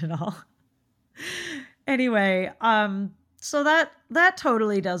interest in it at all. Anyway, so that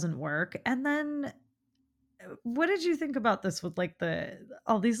totally doesn't work. And then what did you think about this with like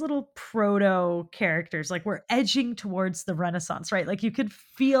all these little proto characters? Like, we're edging towards the Renaissance, right? Like, you could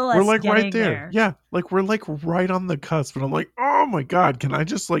feel us we're like getting right there. Yeah, like we're like right on the cusp. And I'm like, oh my god, can I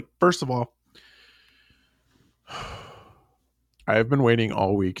just like, first of all, I have been waiting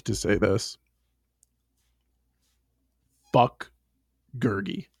all week to say this. Fuck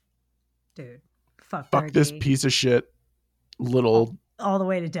Gurgi. Dude, fuck Gurgi. This piece of shit little all the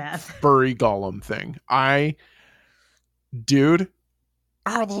way to death furry golem thing. Dude,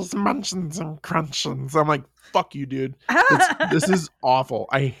 all these munchins and crunchins. I'm like, fuck you, dude. This is awful.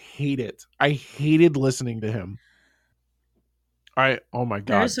 I hate it. I hated listening to him. Oh my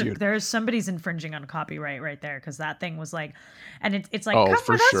god, dude. There's somebody's infringing on copyright right there, because that thing was like, and it's like, come with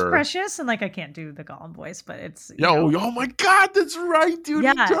us, precious, and like, I can't do the golem voice, but it's oh my god, that's right, dude.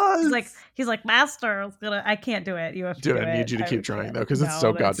 Yeah, he does. He's like master. I can't do it. You have to. Dude, I need you to keep trying though, because it's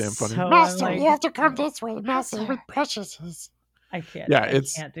so goddamn funny. Master, you have to come this way, master, with precious. I can't. Yeah,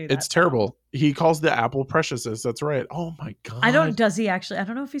 it's terrible. He calls the apple preciouses. That's right. Oh my god. Does he actually? I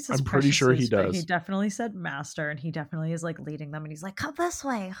don't know if he says. I'm pretty sure he does. He definitely said master, and he definitely is like leading them, and he's like, come this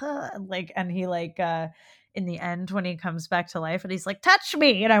way, huh? Like, and he like in the end when he comes back to life, and he's like, touch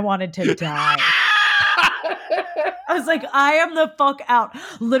me, and I wanted to die. I was like, I am the fuck out.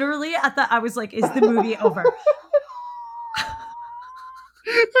 Literally, I was like, is the movie over?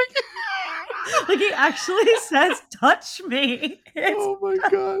 Like, he actually says, touch me. Oh my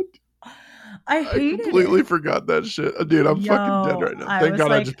god. I completely forgot that shit. Dude, I'm fucking dead right now. Thank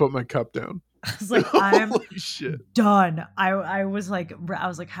God I just put my cup down. I was like, I'm done. I was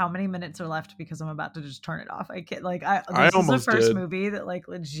like, how many minutes are left? Because I'm about to just turn it off. I can't, like, this is the first movie that, like,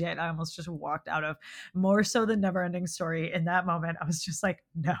 legit, I almost just walked out of, more so than Neverending Story. In that moment, I was just like,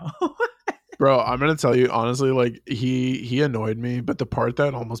 no. Bro, I'm gonna tell you honestly, like, he annoyed me, but the part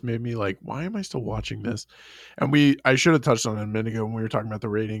that almost made me like, why am I still watching this? And I should have touched on it a minute ago when we were talking about the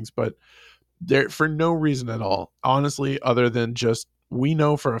ratings, but there, for no reason at all, honestly, other than just, we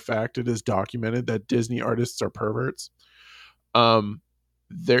know for a fact, it is documented that Disney artists are perverts.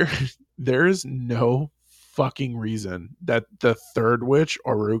 There is no fucking reason that the third witch,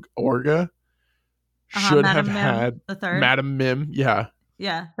 Orga, should have had the third Madam Mim. Yeah,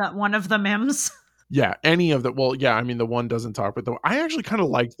 that one of the Mims. Yeah, any of the, well, yeah, I mean, the one doesn't talk, but I actually kind of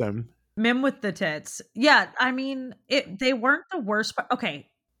liked them. Mim with the tits. Yeah, I mean, they weren't the worst part. Okay,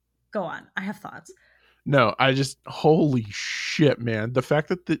 go on. I have thoughts. No, holy shit, man. The fact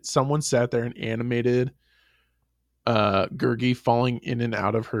that someone sat there and animated Gurgi falling in and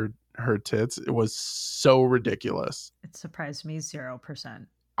out of her tits, it was so ridiculous. It surprised me 0%.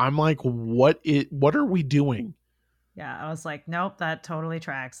 I'm like, what are we doing? Yeah, I was like, nope, that totally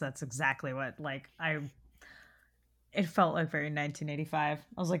tracks. That's exactly what, like, it felt like very 1985. I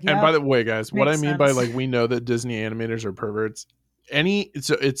was like, yeah. And by the way, guys, what I mean by, like, we know that Disney animators are perverts.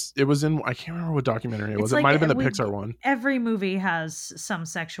 It was in, I can't remember what documentary it was. Like, it might have been the Pixar one. Every movie has some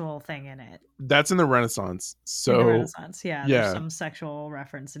sexual thing in it. That's in the Renaissance. So in the Renaissance, yeah. There's some sexual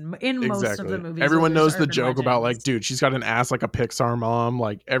reference in most of the movies. Everyone knows the joke about, like, dude, she's got an ass like a Pixar mom.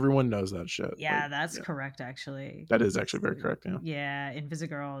 Like, everyone knows that shit. Yeah, like, that's correct, actually. That is actually very correct, yeah. Yeah,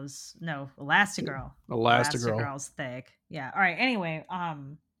 Elastigirl. Elastigirl. Elastigirl's thick. Yeah. All right. Anyway,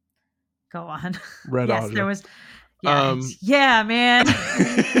 go on. Red yes, Audra. there was. Yeah, man.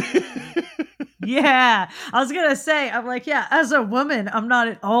 Yeah, I was gonna say, I'm like, yeah, as a woman, I'm not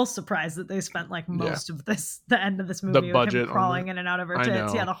at all surprised that they spent like most of the end of this movie with him crawling in and out of her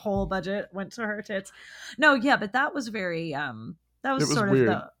tits. Yeah, the whole budget went to her tits. No, yeah, but that was very that was sort weird.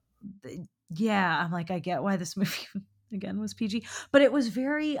 of yeah, I'm like, I get why this movie again was PG, but it was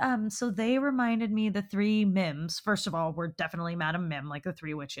very so they reminded me, the three Mims, first of all, were definitely Madame Mim, like the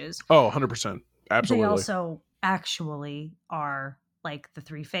three witches. Oh, 100%. Absolutely. They also actually are like the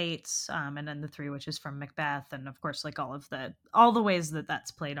three fates, and then the three witches from Macbeth, and of course like all the ways that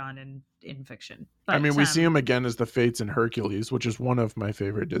that's played on in fiction. But I mean, we see him again as the fates in Hercules, which is one of my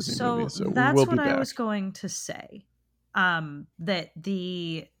favorite Disney movies, so that's we will be what back. I was going to say, that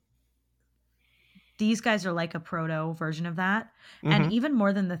these guys are like a proto version of that. And even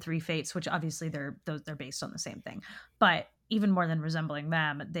more than the three fates, which obviously they're based on the same thing, but even more than resembling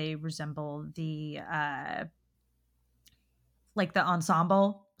them, they resemble the like the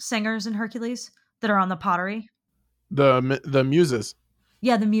ensemble singers in Hercules that are on the pottery. The muses.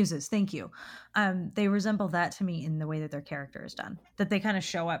 Yeah, the muses. Thank you. They resemble that to me in the way that their character is done. That they kind of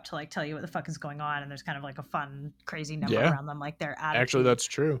show up to like tell you what the fuck is going on, and there's kind of like a fun, crazy number around them, like their attitude. Actually, that's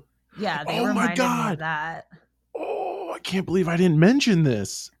true. Yeah, they reminded me of that. Oh, I can't believe I didn't mention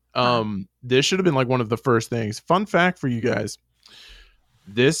this. This should have been like one of the first things. Fun fact for you guys.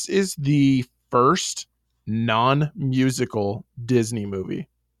 This is the first non-musical Disney movie.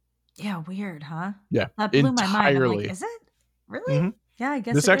 Yeah, weird, huh? Yeah, that blew my mind. I'm like, is it really? Mm-hmm. Yeah, I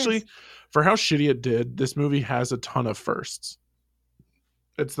guess this actually, for how shitty it did, this movie has a ton of firsts.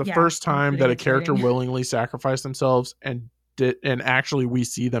 It's the first time that a character willingly sacrificed themselves and actually we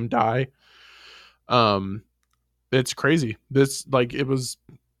see them die. It's crazy. This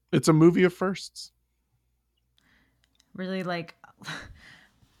it's a movie of firsts. Really like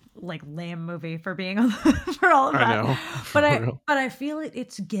lame movie for being for all of that. I know, but I feel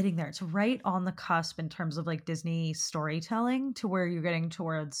it's getting there. It's right on the cusp in terms of like Disney storytelling, to where you're getting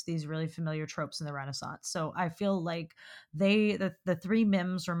towards these really familiar tropes in the Renaissance. So I feel like the three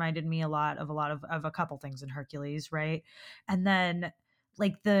Mims reminded me a lot of a couple things in Hercules, right? And then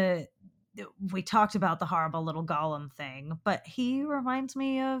like we talked about the horrible little Gollum thing, but he reminds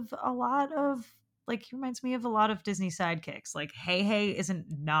me of a lot of Disney sidekicks. Like Hey isn't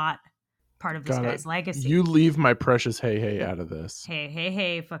not part of this guy's legacy. You leave my precious Hey out of this.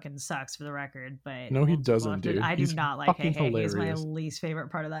 Hey fucking sucks, for the record, but no, he doesn't, dude. I do not like Hey. He's my least favorite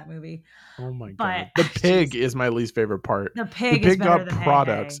part of that movie. Oh my god, the pig is my least favorite part. The pig is better than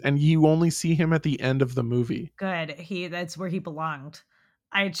products, Hey. and you only see him at the end of the movie. Good, that's where he belonged.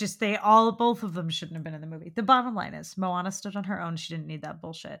 Both of them shouldn't have been in the movie. The bottom line is Moana stood on her own. She didn't need that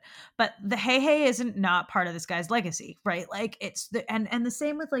bullshit. But the Hey isn't not part of this guy's legacy, right? Like it's and the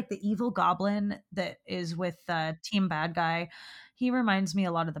same with like the evil goblin that is with Team Bad Guy. He reminds me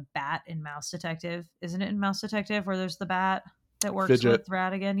a lot of the bat in Mouse Detective. Isn't it in Mouse Detective where there's the bat that works with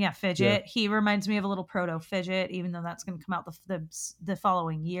Ratigan? Yeah, Fidget. Yeah. He reminds me of a little proto Fidget, even though that's going to come out the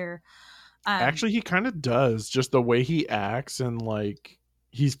following year. Actually, he kind of does. Just the way he acts and like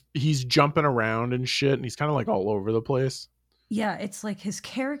he's jumping around and shit, and he's kind of like all over the place. Yeah, it's like his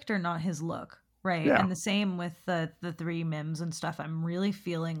character, not his look, right? Yeah. And the same with the three Mims and stuff. I'm really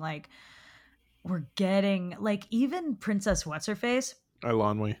feeling like we're getting like even Princess What's Her Face.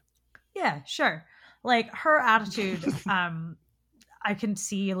 Eilonwy. Yeah, sure. Like her attitude, I can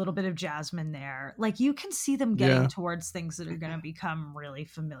see a little bit of Jasmine there. Like you can see them getting towards things that are going to become really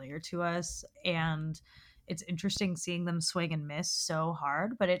familiar to us, and it's interesting seeing them swing and miss so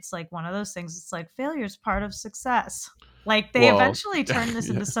hard, but it's like one of those things. It's like failure is part of success. Like they eventually turned this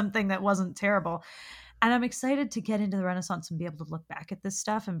into something that wasn't terrible. And I'm excited to get into the Renaissance and be able to look back at this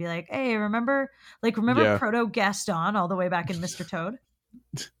stuff and be like, hey, remember Proto Gaston all the way back in Mr. Toad?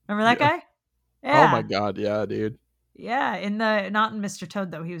 Remember that guy? Yeah. Oh my God. Yeah, dude. Yeah. Not in Mr. Toad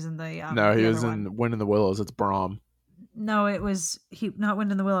though. He was in the, no, he was in Wind in the Willows. It's Brom. No, it was not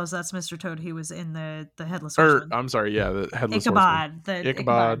Wind in the Willows. That's Mr. Toad. He was in the Headless Horseman. I'm sorry, yeah, the Headless Ichabod,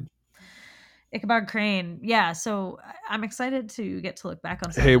 Horseman. Ichabod Crane. Yeah, so I'm excited to get to look back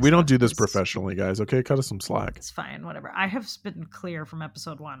on. Hey, we don't do this professionally, guys. Okay, cut us some slack. It's fine, whatever. I have been clear from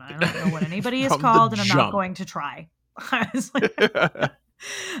episode 1. I don't know what anybody is called, and I'm not going to try. I was like,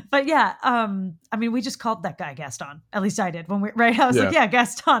 but yeah, I mean, we just called that guy Gaston. At least I did when I was like, yeah,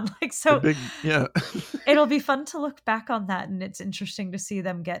 Gaston. Like, so it'll be fun to look back on that. And it's interesting to see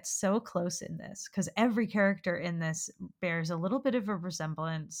them get so close in this, because every character in this bears a little bit of a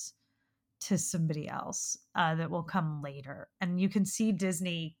resemblance to somebody else that will come later. And you can see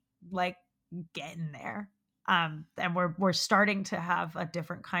Disney like getting there. And we're starting to have a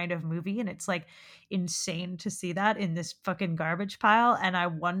different kind of movie, and it's like insane to see that in this fucking garbage pile. And I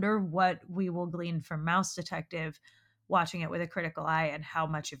wonder what we will glean from Mouse Detective watching it with a critical eye, and how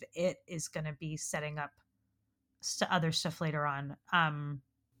much of it is going to be setting up other stuff later on.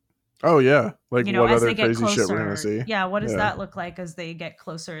 Oh yeah, like what As other they get crazy shit we're gonna closer, see? yeah, what does that look like as they get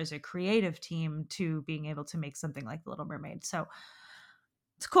closer as a creative team to being able to make something like The Little Mermaid? So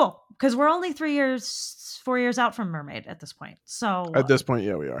it's cool because we're only 4 years out from Mermaid at this point. So at this point,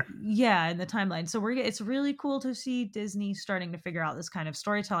 yeah, we are. Yeah, in the timeline. So it's really cool to see Disney starting to figure out this kind of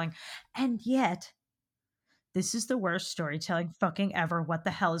storytelling, and yet this is the worst storytelling fucking ever. What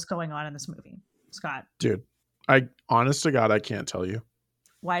the hell is going on in this movie, Scott? Dude, I honest to God, I can't tell you.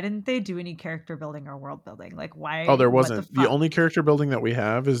 Why didn't they do any character building or world building? Like, why? Oh, there What wasn't. the The fuck? only character building that we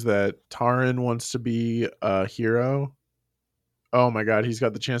have is that Taran wants to be a hero. Oh my God, he's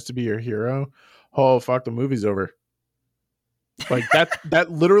got the chance to be your hero. Oh fuck, the movie's over. Like that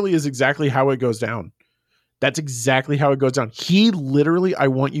literally is exactly how it goes down. That's exactly how it goes down. He literally, I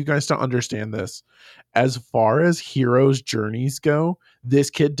want you guys to understand this. As far as heroes' journeys go, this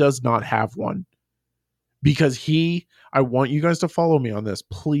kid does not have one. Because I want you guys to follow me on this,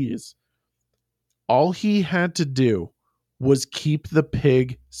 please. All he had to do was keep the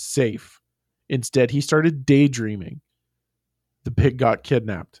pig safe. Instead, he started daydreaming. The pig got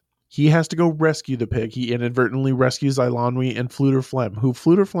kidnapped. He has to go rescue the pig. He inadvertently rescues Ilanwi and Fluter Flem, who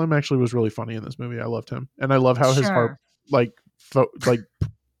Fluter Flem actually was really funny in this movie. I loved him. And I love how his harp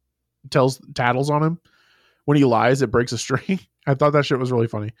tattles on him. When he lies, it breaks a string. I thought that shit was really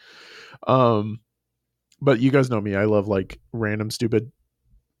funny. But you guys know me. I love like random stupid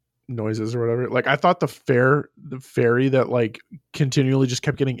noises or whatever. Like I thought the fairy that like continually just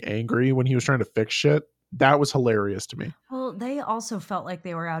kept getting angry when he was trying to fix shit, that was hilarious to me. Well, they also felt like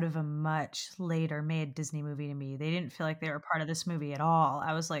they were out of a much later made Disney movie to me. They didn't feel like they were part of this movie at all.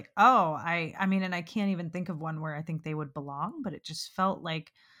 I was like, oh, I mean, and I can't even think of one where I think they would belong, but it just felt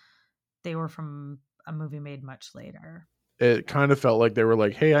like they were from a movie made much later. It kind of felt like they were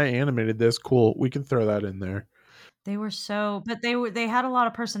like, hey, I animated this. Cool. We can throw that in there. They were but they had a lot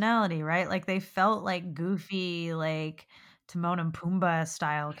of personality, right? Like they felt like goofy, like Timon and Pumbaa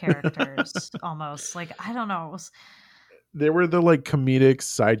style characters almost. Like, I don't know. They were the like comedic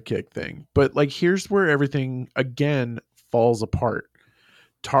sidekick thing. But like, here's where everything again falls apart.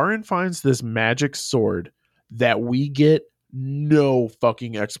 Taran finds this magic sword that we get no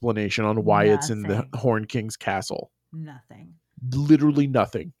fucking explanation on why it's in the Horn King's castle. Nothing. Literally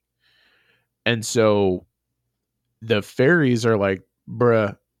nothing. And so the fairies are like,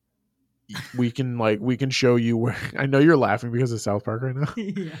 bruh, we can show you where. I know you're laughing because of South Park right now.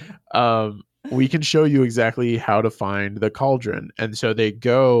 Yeah. We can show you exactly how to find the cauldron. And so they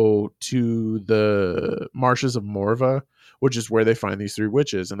go to the marshes of Morva, which is where they find these three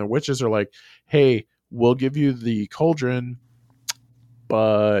witches. And the witches are like, hey, we'll give you the cauldron,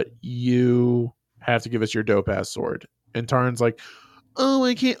 but you have to give us your dope ass sword. And Taran's like, oh,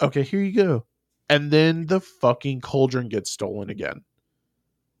 I can't. Okay, here you go. And then the fucking cauldron gets stolen again.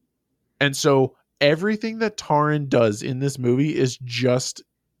 And so everything that Taran does in this movie is just,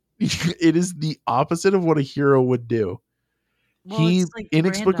 it is the opposite of what a hero would do. Well, he like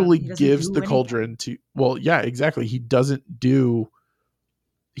inexplicably gives the cauldron to, well, yeah, exactly. He doesn't do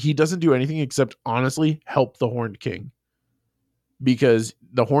anything except honestly help the Horned King. Because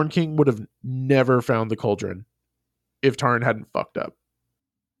the Horned King would have never found the cauldron if Taran hadn't fucked up.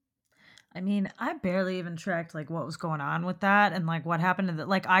 I mean, I barely even tracked like what was going on with that and like what happened to the,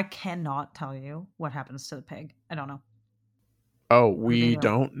 like I cannot tell you what happens to the pig. I don't know. Oh, we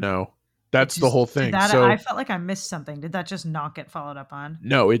don't know. That's the whole thing. So I felt like I missed something. Did that just not get followed up on?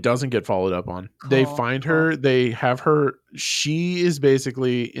 No, it doesn't get followed up on. Cool, they find her. They have her. She is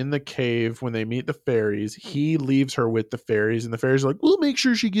basically in the cave when they meet the fairies. He leaves her with the fairies, and the fairies are like, we'll make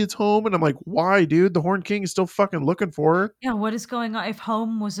sure she gets home. And I'm like, why, dude? The Horned King is still fucking looking for her. Yeah, what is going on? If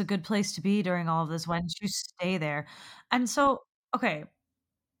home was a good place to be during all of this, why didn't you stay there? And so, okay,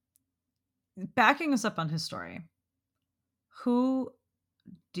 backing us up on his story, who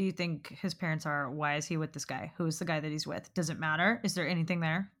do you think his parents are? Why is he with this guy? Who is the guy that he's with? Does it matter? Is there anything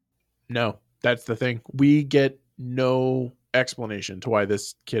there? No, that's the thing. We get no explanation to why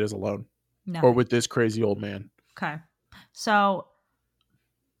this kid is alone or with this crazy old man. Okay. So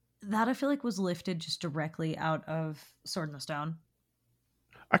that I feel like was lifted just directly out of Sword in the Stone.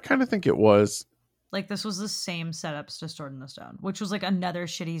 I kind of think it was. Like this was the same setups to Sword in the Stone, which was like another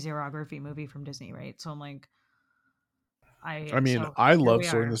shitty xerography movie from Disney, right? So I'm like, I mean, I love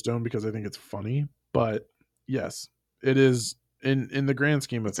Sword in the Stone because I think it's funny, but yes, it is In the grand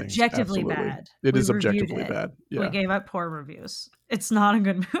scheme of it's things, objectively absolutely. bad. It We is reviewed objectively it. bad. Yeah. We gave up poor reviews. It's not a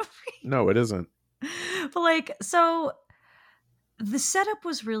good movie. No, it isn't. But like, so the setup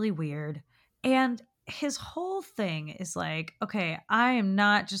was really weird. And his whole thing is like, okay, I am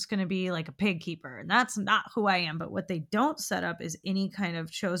not just going to be like a pig keeper. And that's not who I am. But what they don't set up is any kind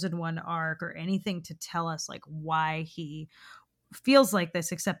of chosen one arc or anything to tell us like why he feels like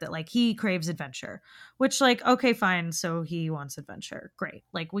this, except that like he craves adventure, which like, okay, fine. So he wants adventure. Great.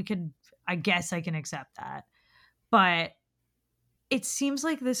 Like we could, I guess I can accept that. But it seems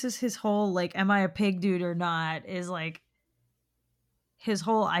like this is his whole like, am I a pig dude or not, is like his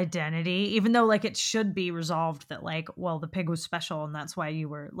whole identity, even though like it should be resolved that like, well, the pig was special and that's why you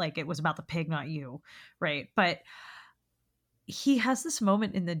were like, it was about the pig, not you. Right. But he has this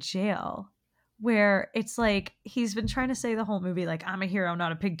moment in the jail where it's like he's been trying to say the whole movie like, I'm a hero,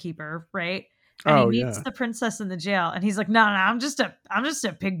 not a pig keeper, right? And he meets the princess in the jail and he's like, no, I'm just a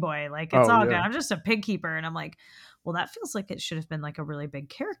pig boy, like it's all good, I'm just a pig keeper. And I'm like, well, that feels like it should have been like a really big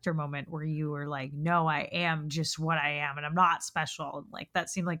character moment where you were like, no, I am just what I am and I'm not special. Like that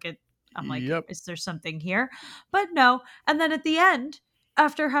seemed like it. I'm like, is there something here? But no. And then at the end,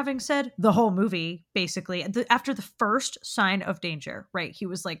 after having said the whole movie, basically, after the first sign of danger, right? He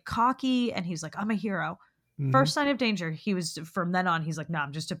was like cocky and he's like, I'm a hero. Mm-hmm. First sign of danger, he was, from then on, he's like, no,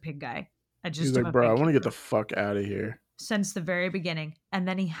 I'm just a pig guy. He's like, bro, I want to get the fuck out of here. Since the very beginning. And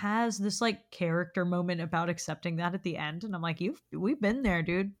then he has this like character moment about accepting that at the end. And I'm like, we've been there,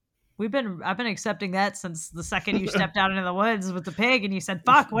 dude. I've been accepting that since the second you stepped out into the woods with the pig and you said,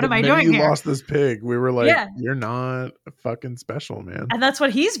 fuck, what am I doing here? You lost this pig. We were like, you're not fucking special, man. And that's what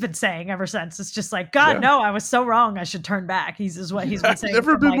he's been saying ever since. It's just like, God, no, I was so wrong. I should turn back. Is what he's been saying. I've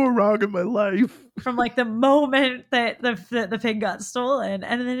never been more wrong in my life. From like the moment that the pig got stolen.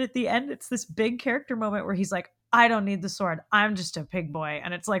 And then at the end, it's this big character moment where he's like, I don't need the sword. I'm just a pig boy.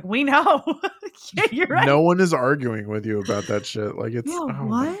 And it's like, we know. Yeah, you're right. No one is arguing with you about that shit. Like it's, what?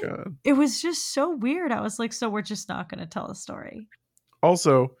 My God. It was just so weird. I was like, so we're just not going to tell a story.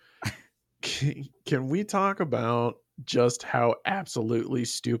 Also, can we talk about just how absolutely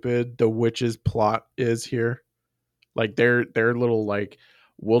stupid the witch's plot is here? Like their little like,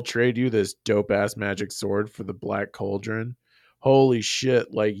 we'll trade you this dope ass magic sword for the Black Cauldron. Holy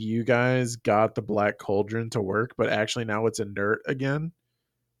shit, like you guys got the Black Cauldron to work, but actually now it's inert again.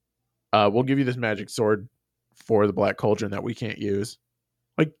 We'll give you this magic sword for the Black Cauldron that we can't use.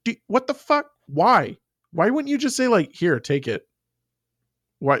 Like, what the fuck? Why wouldn't you just say like, here, take it?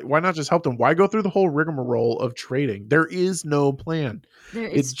 Why not just help them? Why go through the whole rigmarole of trading? There is no plan.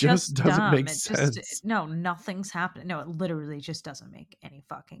 It just doesn't make sense. No, nothing's happening. No, it literally just doesn't make any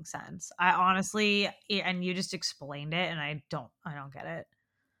fucking sense. I honestly, and you just explained it, and I don't get it.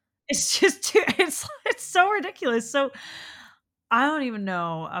 It's just it's so ridiculous. So I don't even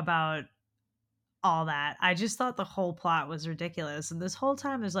know about all that. I just thought the whole plot was ridiculous. And this whole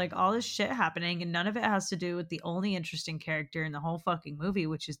time there's like all this shit happening and none of it has to do with the only interesting character in the whole fucking movie,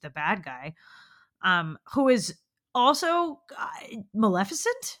 which is the bad guy, who is also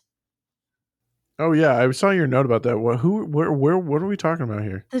Maleficent. Oh yeah, I saw your note about that. What are we talking about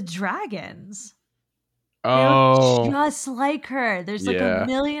here? The dragons. Oh, they're just like her. There's like a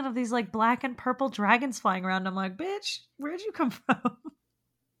million of these like black and purple dragons flying around. I'm like, bitch, where'd you come from?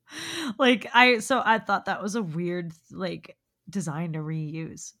 Like I thought that was a weird like design to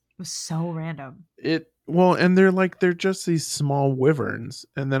reuse. It was so random. And they're just these small wyverns,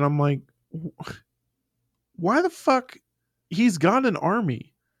 and then I'm like, why the fuck? He's got an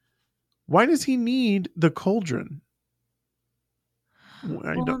army. Why does he need the cauldron?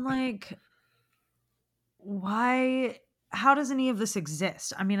 I'm like, why? How does any of this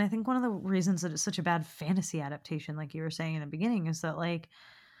exist? I mean, I think one of the reasons that it's such a bad fantasy adaptation, like you were saying in the beginning, is that like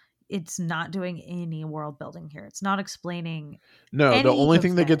it's not doing any world building here. It's not explaining. No, the only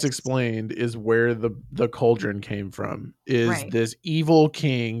thing that gets explained is where the cauldron came from. This evil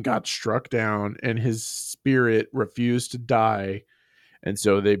king got struck down and his spirit refused to die. And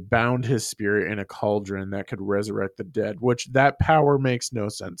so they bound his spirit in a cauldron that could resurrect the dead, which that power makes no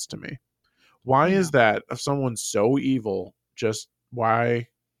sense to me. Why is that? If someone's so evil, just why?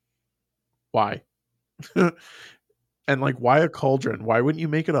 And like, why a cauldron? Why wouldn't you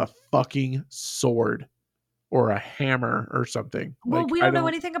make it a fucking sword or a hammer or something? Well, like, we don't know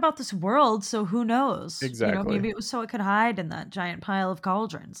anything about this world, so who knows? Exactly. Maybe it was so it could hide in that giant pile of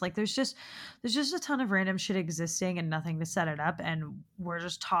cauldrons. Like there's just a ton of random shit existing and nothing to set it up, and we're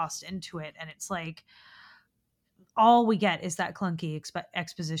just tossed into it. And it's like all we get is that clunky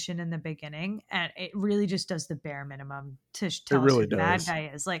exposition in the beginning, and it really just does the bare minimum to tell us who the bad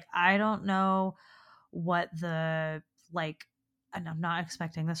guy is. Like I don't know what the like and I'm not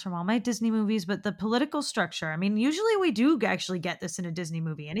expecting this from all my Disney movies, but the political structure. I mean, usually we do actually get this in a Disney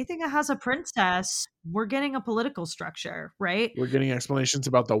movie. Anything that has a princess, we're getting a political structure, right? We're getting explanations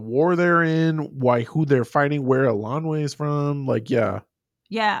about the war they're in, who they're fighting, where Elanwe is from. Like, yeah.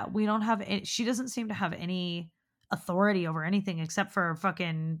 Yeah, we don't have she doesn't seem to have any authority over anything except for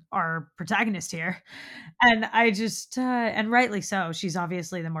fucking our protagonist here. And I just and rightly so. She's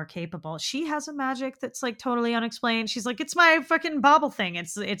obviously the more capable. She has a magic that's like totally unexplained. She's like, it's my fucking bauble thing.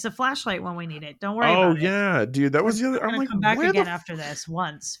 It's a flashlight when we need it. Don't worry about it. Yeah, dude, that was the other. I'm like, come back again after this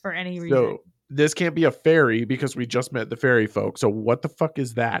once for any reason. So this can't be a fairy because we just met the fairy folk. So what the fuck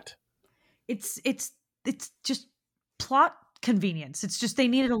is that? It's just plot convenience. It's just they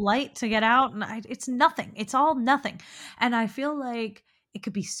needed a light to get out, and it's nothing. It's all nothing. And I feel like it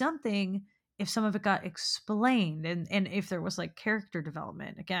could be something if some of it got explained and if there was like character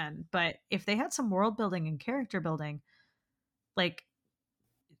development again. But if they had some world building and character building, like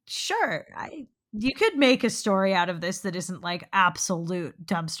sure, you could make a story out of this that isn't like absolute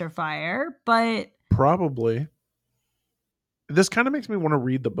dumpster fire, but probably. This kind of makes me want to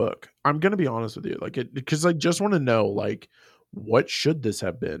read the book. I'm going to be honest with you. Like because I just want to know, like, what should this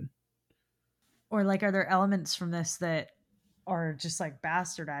have been? Or like, are there elements from this that are just like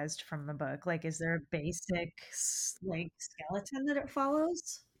bastardized from the book? Like, is there a basic like skeleton that it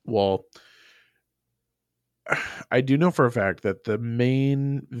follows? Well, I do know for a fact that the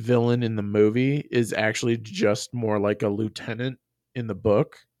main villain in the movie is actually just more like a lieutenant in the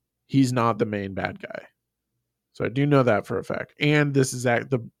book. He's not the main bad guy. So I do know that for a fact. And this is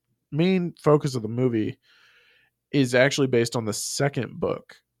the main focus of the movie is actually based on the second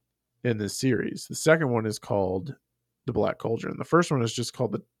book in this series. The second one is called The Black Cauldron. The first one is just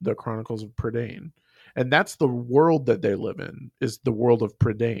called the Chronicles of Prydain. And that's the world that they live in, is the world of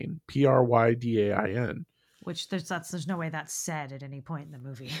Prydain, Prydain. Which there's no way that's said at any point in the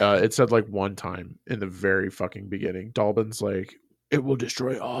movie. It said like one time in the very fucking beginning. Dalbin's like, it will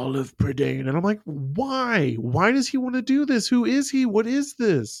destroy all of Prydain. And I'm like, why? Why does he want to do this? Who is he? What is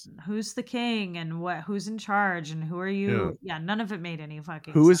this? Who's the king and who's in charge and who are you? Yeah, none of it made any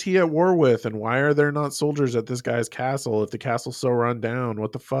fucking sense. Who is he at war with? And why are there not soldiers at this guy's castle if the castle's so run down?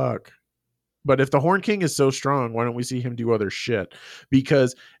 What the fuck? But if the Horn King is so strong, why don't we see him do other shit?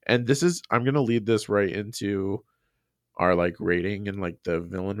 Because, and this is, I'm going to lead this right into our like rating and like the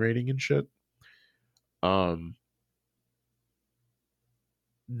villain rating and shit.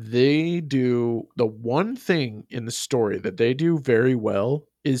 They do the one thing in the story that they do very well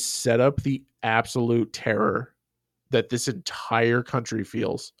is set up the absolute terror that this entire country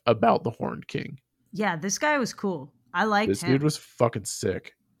feels about the Horned King. Yeah, this guy was cool. I liked him. This dude was fucking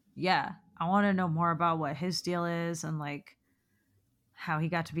sick. Yeah, I want to know more about what his deal is and like how he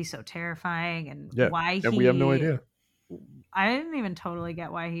got to be so terrifying and why and we have no idea. I didn't even totally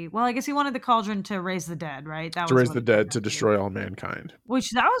get why well, I guess he wanted the cauldron to raise the dead, right? That to raise the dead, to destroy all mankind.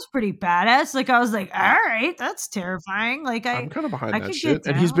 Which that was pretty badass. Like I was like, all right, that's terrifying. Like I'm kind of behind that shit.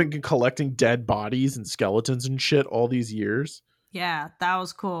 And he's been collecting dead bodies and skeletons and shit all these years. Yeah, that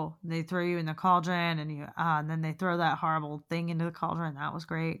was cool. They throw you in the cauldron and then they throw that horrible thing into the cauldron. That was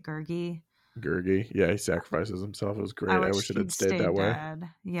great. Gurgi, yeah, he sacrifices himself. It was great. I wish it had stayed that way.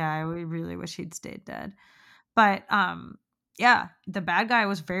 Yeah, I really wish he'd stayed dead. But yeah, the bad guy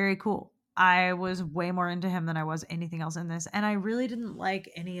was very cool. I was way more into him than I was anything else in this. And I really didn't like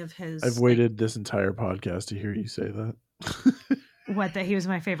any of his... I've waited this entire podcast to hear you say that. What, that he was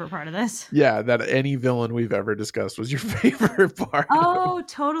my favorite part of this? Yeah, that any villain we've ever discussed was your favorite part. Oh,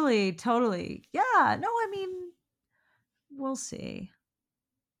 totally. Yeah, no, I mean, we'll see.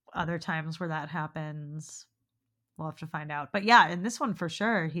 Other times where that happens, we'll have to find out. But yeah, in this one for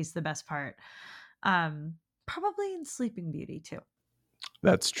sure, he's the best part. Probably in Sleeping Beauty too.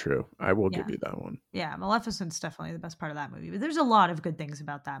 That's true. I will give you that one. Yeah, Maleficent's definitely the best part of that movie. But there's a lot of good things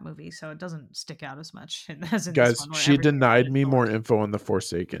about that movie, so it doesn't stick out as much as in Guys, this one. She denied me more info on The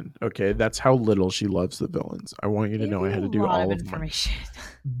Forsaken. Okay, that's how little she loves the villains. I want you to know I had to do all of information.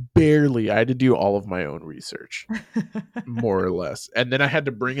 Barely. I had to do all of my own research, more or less. And then I had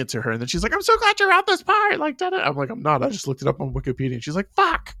to bring it to her, and then she's like, "I'm so glad you're out this part." Like, I'm like, "I'm not. I just looked it up on Wikipedia." And she's like,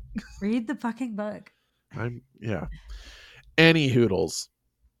 "Fuck." Read the fucking book. Yeah. Any hoodles.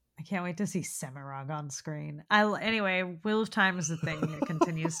 I can't wait to see Semirog on screen. Anyway, Wheel of Time is the thing that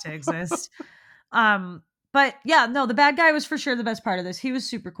continues to exist. But yeah, no, the bad guy was for sure the best part of this. He was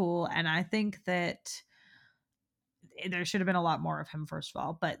super cool, and I think that there should have been a lot more of him, first of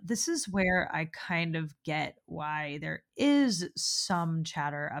all. But this is where I kind of get why there is some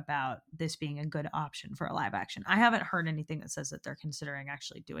chatter about this being a good option for a live action. I haven't heard anything that says that they're considering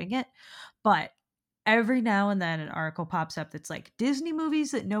actually doing it, but every now and then an article pops up that's like Disney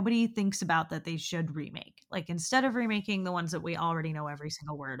movies that nobody thinks about that they should remake. Like instead of remaking the ones that we already know every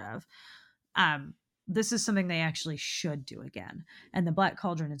single word of, this is something they actually should do again. And the Black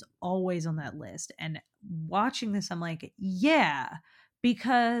Cauldron is always on that list. And watching this, I'm like, yeah,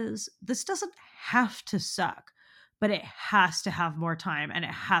 because this doesn't have to suck, but it has to have more time and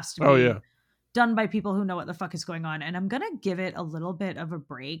it has to be done by people who know what the fuck is going on. And I'm going to give it a little bit of a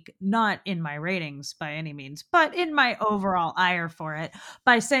break, not in my ratings by any means, but in my overall ire for it,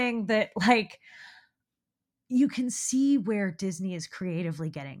 by saying that, like, you can see where Disney is creatively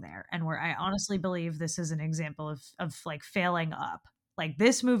getting there, and where I honestly believe this is an example of like failing up. Like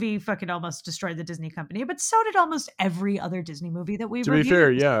this movie fucking almost destroyed the Disney company, but so did almost every other Disney movie that we've reviewed. To be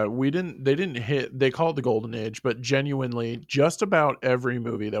fair, yeah, they didn't hit, they call it the golden age, but genuinely just about every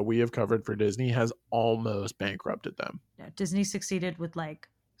movie that we have covered for Disney has almost bankrupted them. Yeah, Disney succeeded with like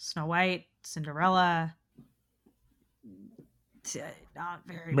Snow White, Cinderella, not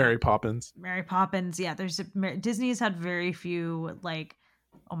very Mary Poppins. Yeah, Disney's had very few like,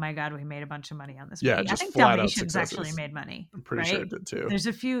 oh my god, we made a bunch of money on this movie. Yeah, just I think flat Dalmatians actually made money. I'm pretty sure it did too. There's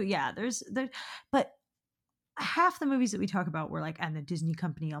a few, yeah, there's but half the movies that we talk about were like, and the Disney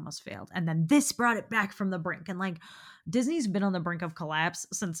company almost failed, and then this brought it back from the brink. And like Disney's been on the brink of collapse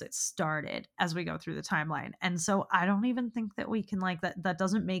since it started as we go through the timeline. And so I don't even think that we can like that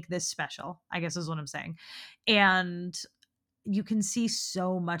doesn't make this special, I guess is what I'm saying. And you can see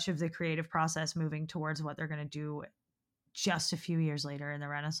so much of the creative process moving towards what they're going to do just a few years later in the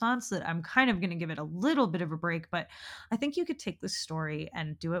Renaissance that I'm kind of going to give it a little bit of a break. But I think you could take this story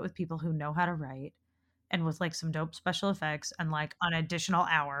and do it with people who know how to write and with like some dope special effects and like an additional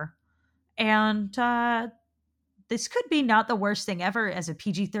hour. And this could be not the worst thing ever as a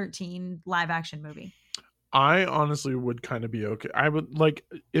PG-13 live action movie. I honestly would kind of be okay. I would like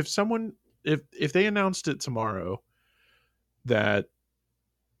if they announced it tomorrow that,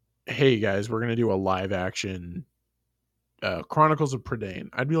 hey guys, we're gonna do a live action Chronicles of Prydain,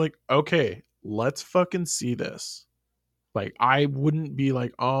 I'd be like, okay, let's fucking see this. Like I wouldn't be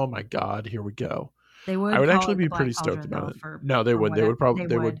like, oh my god, here we go. I would actually be pretty stoked about it. No, they would. They would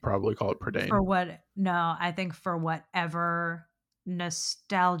probably call it Prydain. For what? No, I think for whatever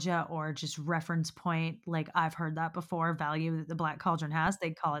nostalgia or just reference point, like I've heard that before, value that the Black Cauldron has,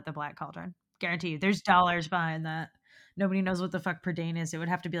 they'd call it the Black Cauldron. Guarantee you, there's dollars behind that. Nobody knows what the fuck Prydain is. It would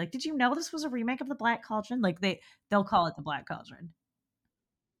have to be like, did you know this was a remake of the Black Cauldron? Like they'll call it the Black Cauldron.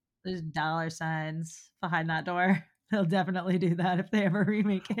 There's dollar signs behind that door. They'll definitely do that if they ever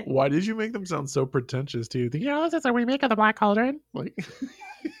remake it. Why did you make them sound so pretentious to you? This is a remake of the Black Cauldron? Like,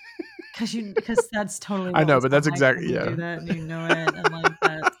 because that's totally. I know, but that's exactly Do that and you know it, and like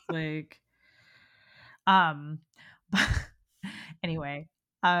that's like, anyway,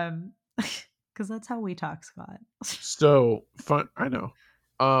 because that's how we talk, Scott. So fun. I know.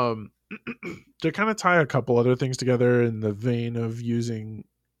 To kind of tie a couple other things together in the vein of using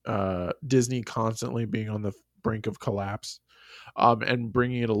Disney constantly being on the brink of collapse, and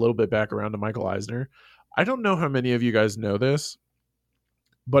bringing it a little bit back around to Michael Eisner. I don't know how many of you guys know this,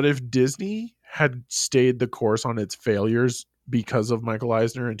 but if Disney had stayed the course on its failures because of Michael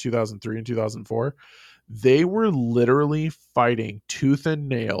Eisner in 2003 and 2004, they were literally fighting tooth and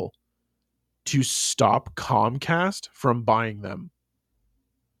nail to stop Comcast from buying them.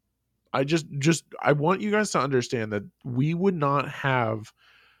 I want you guys to understand that we would not have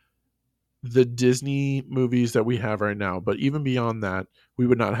the Disney movies that we have right now, but even beyond that, we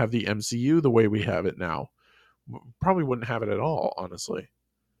would not have the MCU the way we have it now. Probably wouldn't have it at all, honestly.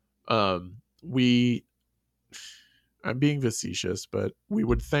 I'm being facetious, but we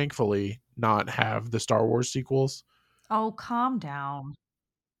would thankfully not have the Star Wars sequels. Oh, calm down.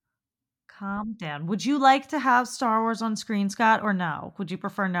 Calm down. Would you like to have Star Wars on screen, Scott, or no? Would you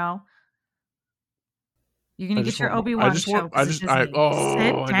prefer no? You're gonna get your Obi-Wan show. Sit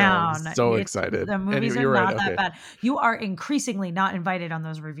down. I'm so excited. The movies are not that bad. You are increasingly not invited on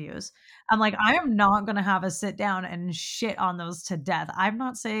those reviews. I'm like, I am not gonna have a sit down and shit on those to death. I'm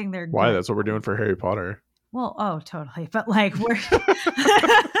not saying they're why good. That's what we're doing for Harry Potter. Well, oh, totally. But like we're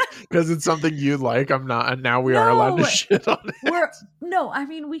because it's something you like. I'm not, and now we are allowed to shit on it. I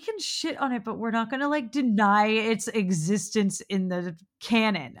mean, we can shit on it, but we're not gonna like deny its existence in the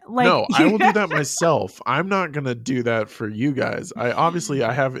canon. Like, no, I will do that myself. I'm not gonna do that for you guys. I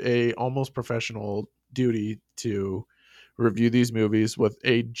have a almost professional duty to review these movies with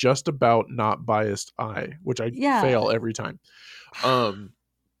a just about not biased eye, which I fail every time.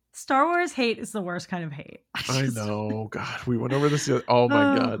 Star Wars hate is the worst kind of hate. I know. God, we went over this. Oh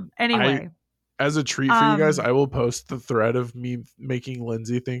my God. Anyway. As a treat for you guys, I will post the thread of me making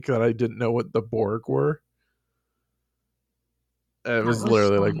Lindsay think that I didn't know what the Borg were. It was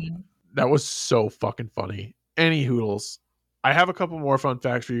literally funny. Like, that was so fucking funny. Any hoodles. I have a couple more fun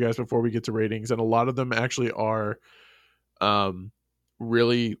facts for you guys before we get to ratings, and a lot of them actually are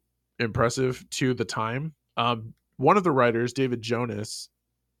really impressive to the time. One of the writers, David Jonas,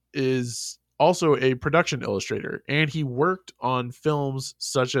 is also a production illustrator, and he worked on films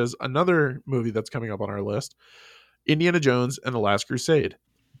such as another movie that's coming up on our list, Indiana Jones and the Last Crusade.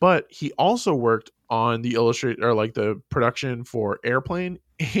 But he also worked on the the production for Airplane,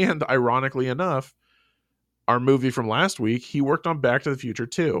 and ironically enough, our movie from last week, he worked on Back to the Future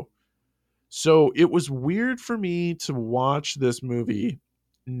too. So it was weird for me to watch this movie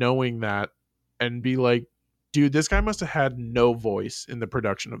knowing that and be like, dude, this guy must have had no voice in the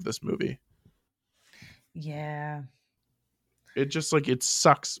production of this movie. Yeah. It just like, it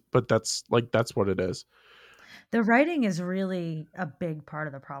sucks, but that's what it is. The writing is really a big part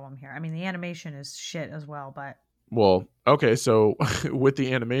of the problem here. I mean, the animation is shit as well, but. Well, okay, so with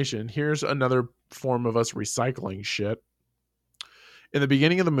the animation, here's another form of us recycling shit. In the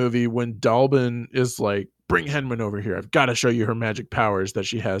beginning of the movie, when Dalbin is like, bring Henman over here, I've got to show you her magic powers that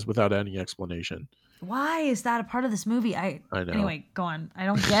she has without any explanation. Why is that a part of this movie? I know. Anyway, go on. I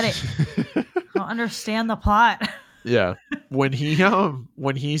don't get it. I don't understand the plot. Yeah. When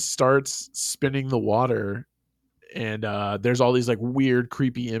he starts spinning the water and there's all these like weird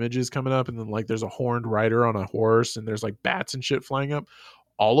creepy images coming up, and then like there's a horned rider on a horse and there's like bats and shit flying up.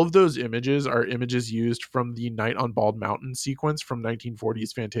 All of those images are images used from the Night on Bald Mountain sequence from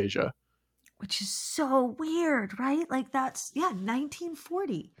 1940s Fantasia. Which is so weird, right? Like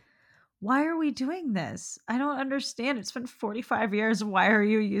 1940. Why are we doing this? I don't understand. It's been 45 years. Why are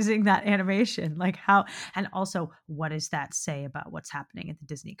you using that animation? Like how, and also what does that say about what's happening at the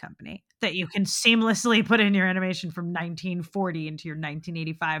Disney company? That you can seamlessly put in your animation from 1940 into your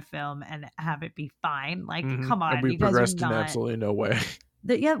 1985 film and have it be fine. Like, come on. And we progressed in absolutely no way.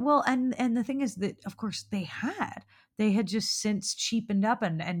 Well, and the thing is that, of course, they had just since cheapened up,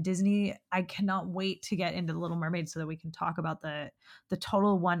 and Disney, I cannot wait to get into The Little Mermaid so that we can talk about the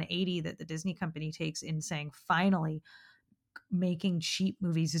total 180 that the Disney company takes in saying, finally, making cheap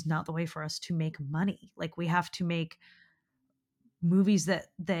movies is not the way for us to make money. Like, we have to make movies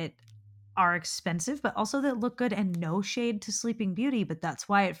that are expensive, but also that look good, and no shade to Sleeping Beauty, but that's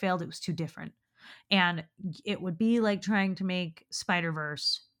why it failed. It was too different. And it would be like trying to make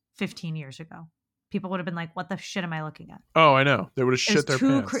Spider-Verse 15 years ago. People would have been like, what the shit am I looking at? Oh, I know. They would have shit their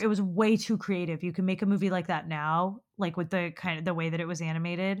pants. It was way too creative. You can make a movie like that now, like with the kind of the way that it was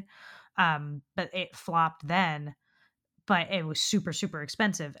animated. But it flopped then, but it was super, super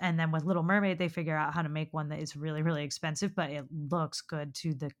expensive. And then with Little Mermaid, they figure out how to make one that is really, really expensive, but it looks good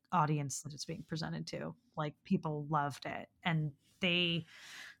to the audience that it's being presented to. Like, people loved it. And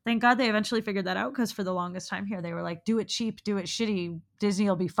thank God they eventually figured that out, because for the longest time here, they were like, do it cheap, do it shitty, Disney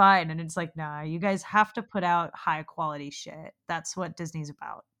will be fine. And it's like, nah, you guys have to put out high quality shit. That's what Disney's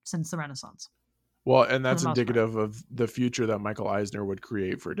about since the Renaissance. Well, and that's indicative of the future that Michael Eisner would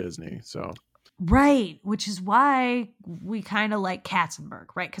create for Disney. So, right, which is why we kind of like Katzenberg,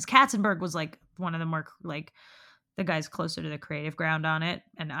 right? Because Katzenberg was like one of the more like the guys closer to the creative ground on it,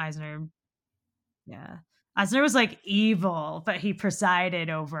 and Eisner, yeah. Eisner was like evil, but he presided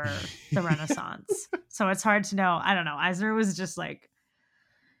over the Renaissance. So it's hard to know. I don't know. Eisner was just like,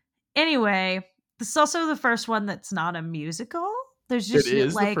 anyway, this is also the first one that's not a musical. There's just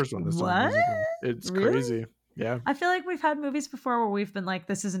like, the first one that's what? Not a musical. It's really crazy. Yeah. I feel like we've had movies before where we've been like,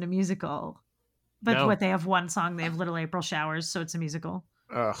 this isn't a musical. But no. What, they have one song, they have Little April Showers, so it's a musical.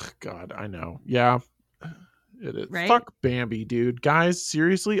 Ugh, God, I know. Yeah. It is. Right? Fuck Bambi, dude. Guys,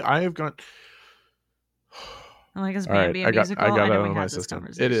 seriously, I have gone... I'm like, is Bambi a musical? I got it on my system.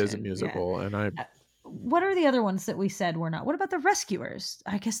 It is a musical, yeah. And I... What are the other ones that we said were not? What about the Rescuers?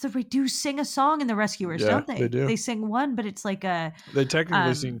 I guess they do sing a song in the Rescuers, don't they? They do. They sing one, but it's like a... They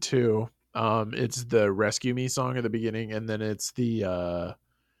technically sing two. It's the Rescue Me song at the beginning, and then it's the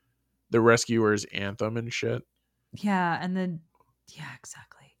Rescuers anthem and shit. Yeah, and then... Yeah,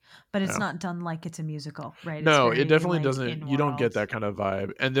 exactly. But it's not done like it's a musical, right? No, it definitely doesn't. You don't get that kind of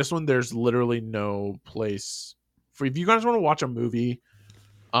vibe. And this one, there's literally no place for... If you guys want to watch a movie...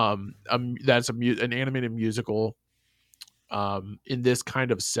 that's an animated musical in this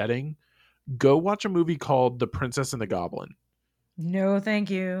kind of setting, go watch a movie called The Princess and the Goblin. No, thank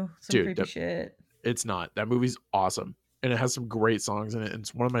you. Some creepy shit. It's not. That movie's awesome, and it has some great songs in it, and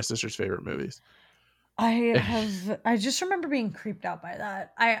it's one of my sister's favorite movies. I just remember being creeped out by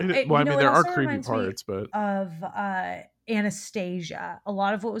that. There are creepy parts, but Anastasia. A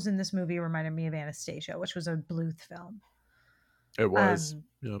lot of what was in this movie reminded me of Anastasia, which was a Bluth film. It was.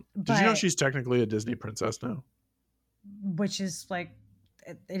 Yeah. Did you know she's technically a Disney princess now? Which is like,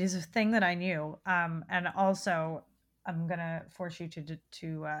 it is a thing that I knew. And also, I'm gonna force you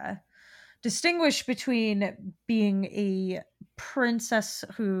to distinguish between being a princess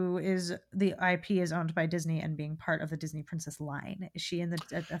who is the IP is owned by Disney and being part of the Disney princess line. Is she in the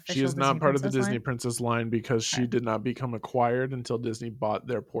official? She is not Disney part of the Disney line? princess line because she did not become acquired until Disney bought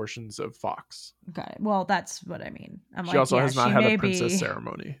their portions of Fox. Got it. Well, that's what I mean. She also has not had a princess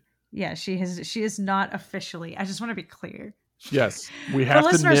ceremony. Yeah, she is not officially. I just want to be clear. Yes, we have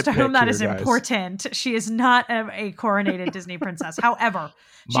for listeners to whom that is guys. important. She is not a coronated Disney princess. However,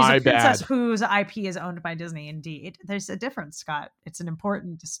 she's a princess whose IP is owned by Disney. Indeed, there's a difference, Scott. It's an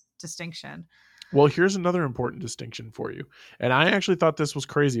important distinction. Well, here's another important distinction for you. And I actually thought this was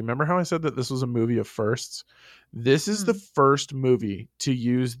crazy. Remember how I said that this was a movie of firsts? This is the first movie to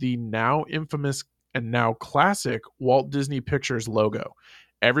use the now infamous and now classic Walt Disney Pictures logo.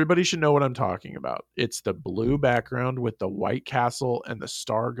 Everybody should know what I'm talking about. It's the blue background with the white castle and the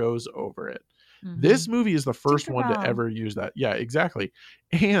star goes over it. This movie is the first one to ever use that. Yeah, exactly.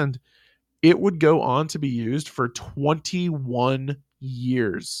 And it would go on to be used for 21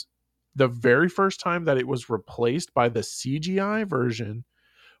 years. The very first time that it was replaced by the CGI version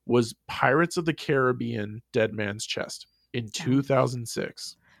was Pirates of the Caribbean: Dead Man's Chest in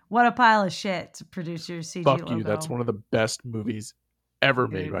 2006. What a pile of shit to produce your CG Fuck logo. You, that's one of the best movies ever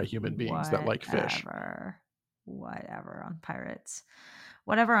made by human beings that like fish. Whatever on Pirates.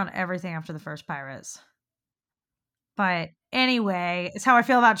 Whatever on everything after the first Pirates. But anyway, it's how I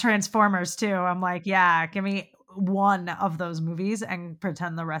feel about Transformers too. I'm like, yeah, give me one of those movies and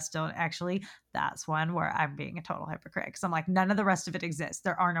pretend the rest don't. Actually, that's one where I'm being a total hypocrite because I'm like, none of the rest of it exists.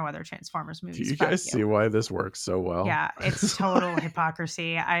 There are no other Transformers movies. Do you guys see why this works so well? Yeah, it's total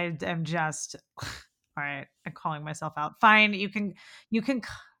hypocrisy. I am just all right. I'm calling myself out. Fine, you can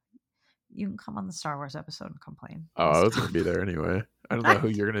come on the Star Wars episode and complain. Oh, I was going to be there anyway. I don't know who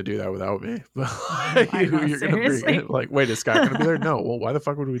you're going to do that without me. Who you're going to bring in? Like, wait, is Scott going to be there? No. Well, why the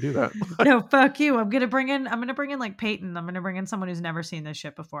fuck would we do that? No, fuck you. I'm going to bring in like Peyton. I'm going to bring in someone who's never seen this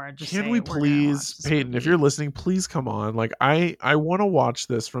shit before. And just can we please, Peyton, if you're listening, please come on. Like, I want to watch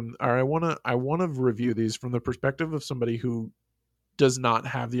this I want to review these from the perspective of somebody who does not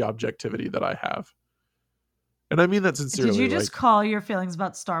have the objectivity that I have. And I mean that sincerely. Did you just call your feelings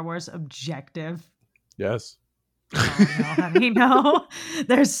about Star Wars objective? Yes. Oh, no, honey, no.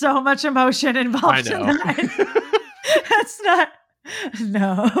 There's so much emotion involved in that. That's not.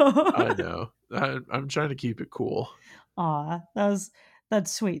 No. I know. I'm trying to keep it cool. Aw, that's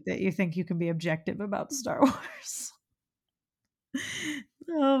sweet that you think you can be objective about Star Wars.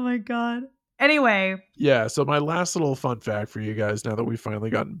 Oh my god. Anyway. Yeah, so my last little fun fact for you guys now that we've finally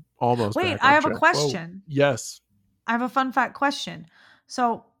gotten almost Wait, I have a question. Whoa. Yes. I have a fun fact question.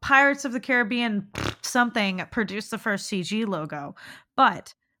 So Pirates of the Caribbean something produced the first CG logo,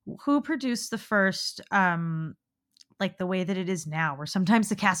 but who produced the first like the way that it is now, where sometimes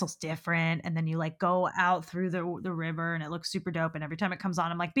the castle's different and then you like go out through the river and it looks super dope, and every time it comes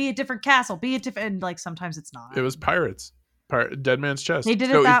on I'm like, be a different castle, be a different, and like sometimes it's not. It was Pirates. Dead Man's Chest. They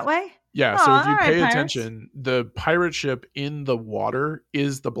did it that way? Yeah, so if you pay attention, the pirate ship in the water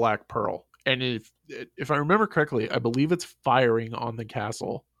is the Black Pearl. And if I remember correctly, I believe it's firing on the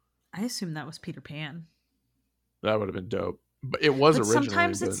castle. I assume that was Peter Pan. That would have been dope. But it was originally.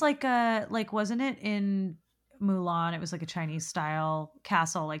 Sometimes it's like wasn't it in Mulan? It was like a Chinese style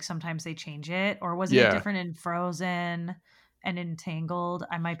castle. Like sometimes they change it, or was it different in Frozen and Entangled?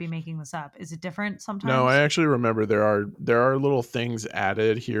 I might be making this up. Is it different sometimes? No, I actually remember there are little things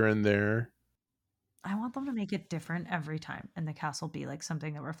added here and there. I want them to make it different every time, and the castle be like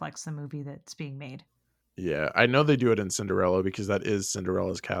something that reflects the movie that's being made. Yeah, I know they do it in Cinderella because that is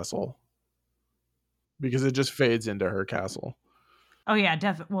Cinderella's castle. Because it just fades into her castle. Oh yeah,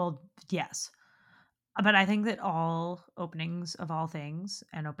 definitely. Well, yes. But I think that all openings of all things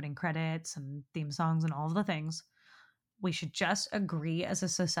and opening credits and theme songs and all of the things, we should just agree as a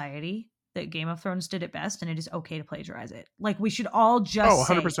society that Game of Thrones did it best, and it is okay to plagiarize it. Like, we should all just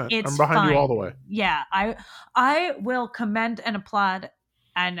 100%. Say, it's I'm behind fine. You all the way. Yeah, I will commend and applaud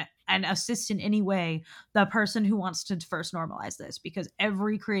and assist in any way the person who wants to first normalize this, because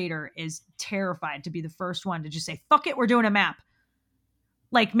every creator is terrified to be the first one to just say, fuck it, we're doing a map.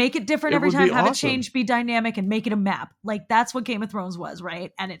 Like, make it different every time, have it change, be dynamic, and make it a map. Like, that's what Game of Thrones was,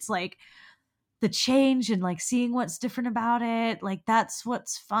 right? And it's like the change and like seeing what's different about it, like that's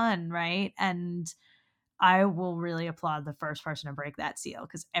what's fun, right? And I will really applaud the first person to break that seal,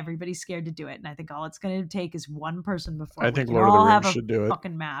 because everybody's scared to do it. And I think all it's going to take is one person before I we think can Lord of the all Rings have a should do it.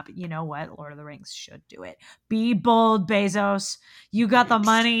 fucking map. You know what? Lord of the Rings should do it. Be bold, Bezos. You got the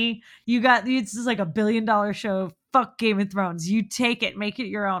money. This is like $1 billion show. Fuck Game of Thrones. You take it, make it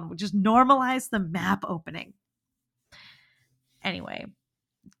your own. Just normalize the map opening. Anyway,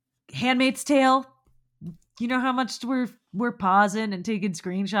 Handmaid's Tale. You know how much we're pausing and taking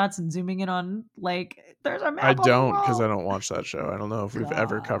screenshots and zooming in on, like, there's a map. I don't, because I don't watch that show. I don't know if we've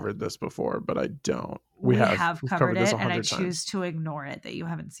ever covered this before, but I don't. We have covered this it, and I choose times. to ignore it that you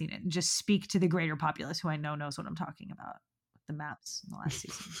haven't seen it and just speak to the greater populace who I know knows what I'm talking about. The maps in the last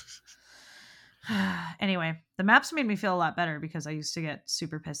season. Anyway, the maps made me feel a lot better, because I used to get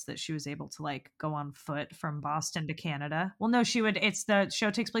super pissed that she was able to, like, go on foot from Boston to Canada. Well, no, it's the show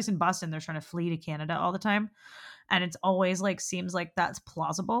takes place in Boston. They're trying to flee to Canada all the time. And it's always like, seems like that's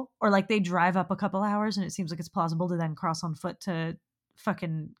plausible, or like they drive up a couple hours and it seems like it's plausible to then cross on foot to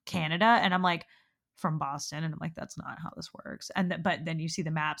fucking Canada. And I'm like, from Boston. And I'm like, that's not how this works. But then you see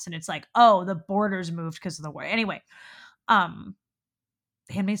the maps and it's like, oh, the borders moved because of the war. Anyway,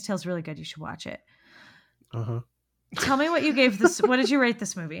 Handmaid's Tale is really good. You should watch it. Tell me what you gave this. What did you rate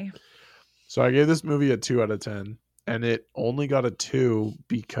this movie? So I gave this movie a 2 out of 10, and it only got a 2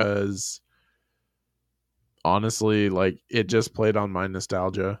 because honestly, like, it just played on my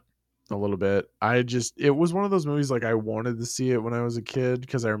nostalgia a little bit. It was one of those movies, like, I wanted to see it when I was a kid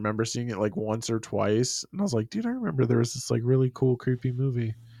because I remember seeing it like once or twice, and I was like, dude, I remember there was this like really cool creepy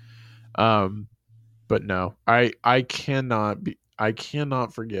movie. But no, I cannot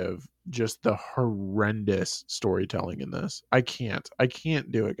forgive just the horrendous storytelling in this. I can't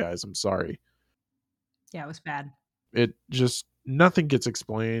do it, guys. I'm sorry. Yeah, it was bad. It just, nothing gets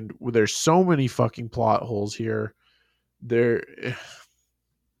explained. There's so many fucking plot holes here.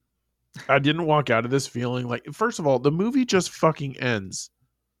 I didn't walk out of this feeling like, first of all, the movie just fucking ends.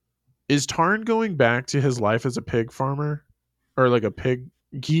 Is Tarn going back to his life as a pig farmer? Or like a pig?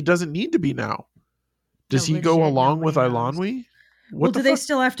 He doesn't need to be now. Does he go along with Eilonwy? Well, do they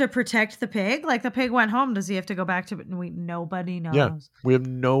still have to protect the pig? Like, the pig went home. Does he have to go back to it? Nobody knows. Yeah, we have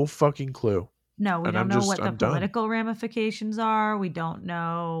no fucking clue. No, we don't know what the political ramifications are. We don't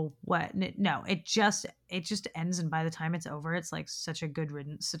know what. No, it just ends, and by the time it's over, it's like such a good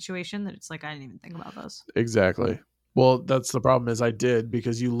riddance situation that it's like, I didn't even think about those. Exactly. Well, that's the problem, is I did,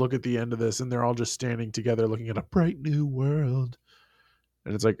 because you look at the end of this and they're all just standing together looking at a bright new world.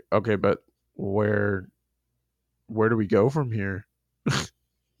 And it's like, okay, but where do we go from here?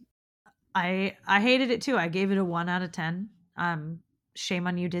 I hated it too. I gave it a 1 out of 10. Shame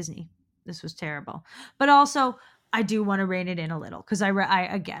on you, Disney. This was terrible. But also, I do want to rein it in a little, because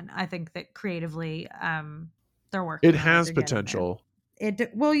I think that creatively, they're working. It has potential.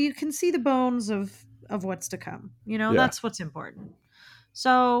 Well, you can see the bones of what's to come. You know, that's what's important.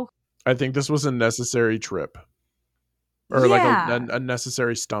 So I think this was a necessary trip, or like a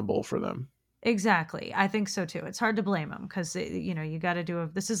necessary stumble for them. Exactly. I think so too. It's hard to blame them, because, you got to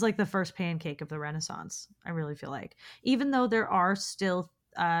this is like the first pancake of the Renaissance. I really feel like, even though there are still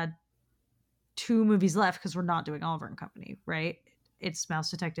 2 movies left, because we're not doing Oliver and Company, right? It's Mouse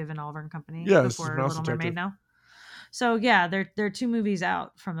Detective and Oliver and Company before Little Mermaid now. So yeah, there are 2 movies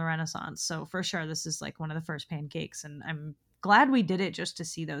out from the Renaissance. So for sure, this is like one of the first pancakes, and I'm glad we did it just to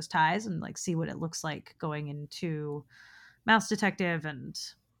see those ties and like see what it looks like going into Mouse Detective, and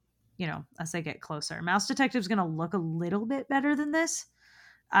as they get closer. Mouse Detective's going to look a little bit better than this,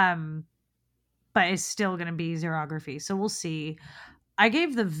 but it's still going to be xerography. So we'll see. I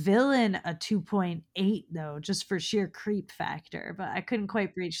gave the villain a 2.8 though, just for sheer creep factor, but I couldn't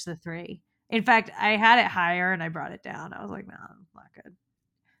quite reach the 3. In fact, I had it higher and I brought it down. I was like, no, not good.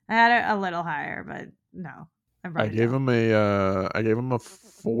 I had it a little higher, but no, I gave him a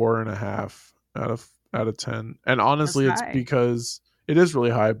 4.5 out of 10. And honestly, it's because it is really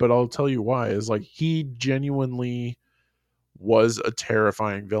high, but I'll tell you why. Is like, he genuinely was a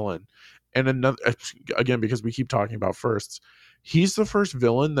terrifying villain. And another, again, because we keep talking about firsts, he's the first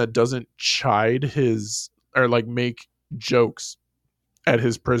villain that doesn't chide or like make jokes at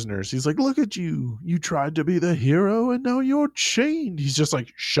his prisoners. He's like, look at you tried to be the hero and now you're chained. He's just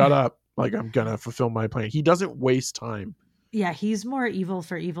like, shut up, like, I'm gonna fulfill my plan. He doesn't waste time. Yeah, he's more evil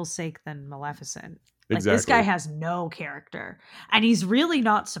for evil's sake than Maleficent. Like, exactly. This guy has no character, and he's really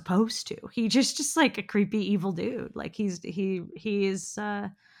not supposed to. He just like a creepy evil dude. Like, he is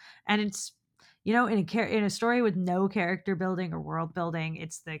and it's, in a story with no character building or world building,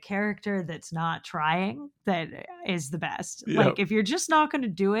 it's the character that's not trying that is the best. Yep. Like, if you're just not going to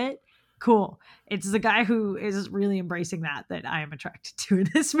do it, cool. It's the guy who is really embracing that I am attracted to in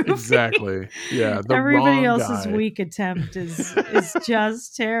this movie. Exactly. Yeah. Everybody else's weak attempt is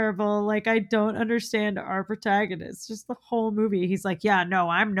just terrible. Like, I don't understand our protagonist. Just the whole movie. He's like, yeah, no,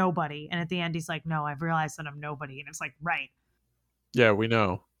 I'm nobody. And at the end, he's like, no, I've realized that I'm nobody. And it's like, right. Yeah, we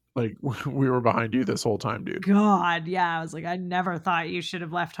know. Like, we were behind you this whole time, dude. God, yeah. I was like, I never thought you should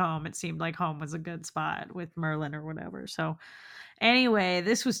have left home. It seemed like home was a good spot with Merlin or whatever. So anyway,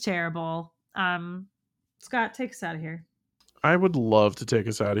 this was terrible. Scott, take us out of here. I would love to take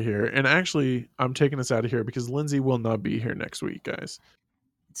us out of here. And actually, I'm taking us out of here because Lindsay will not be here next week, guys.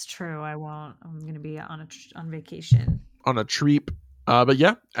 It's true. I won't. I'm going to be on vacation. On a treep. But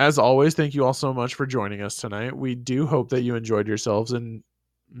yeah, as always, thank you all so much for joining us tonight. We do hope that you enjoyed yourselves and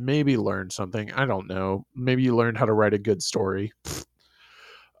maybe learned something. I don't know. Maybe you learned how to write a good story.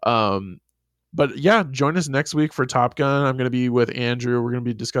 But yeah, join us next week for Top Gun. I'm going to be with Andrew. We're going to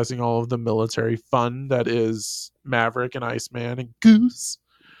be discussing all of the military fun that is Maverick and Iceman and Goose.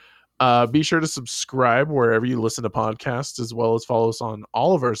 Be sure to subscribe wherever you listen to podcasts, as well as follow us on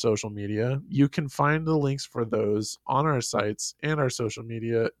all of our social media. You can find the links for those on our sites and our social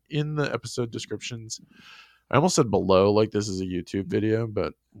media in the episode descriptions. I almost said below, like this is a YouTube video,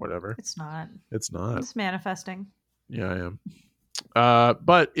 but whatever. It's not. It's not. It's manifesting. Yeah, I am.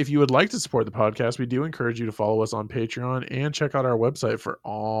 But if you would like to support the podcast, we do encourage you to follow us on Patreon and check out our website for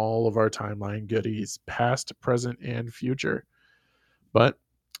all of our timeline goodies, past, present, and future. But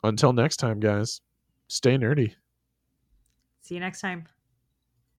until next time, guys, stay nerdy. See you next time.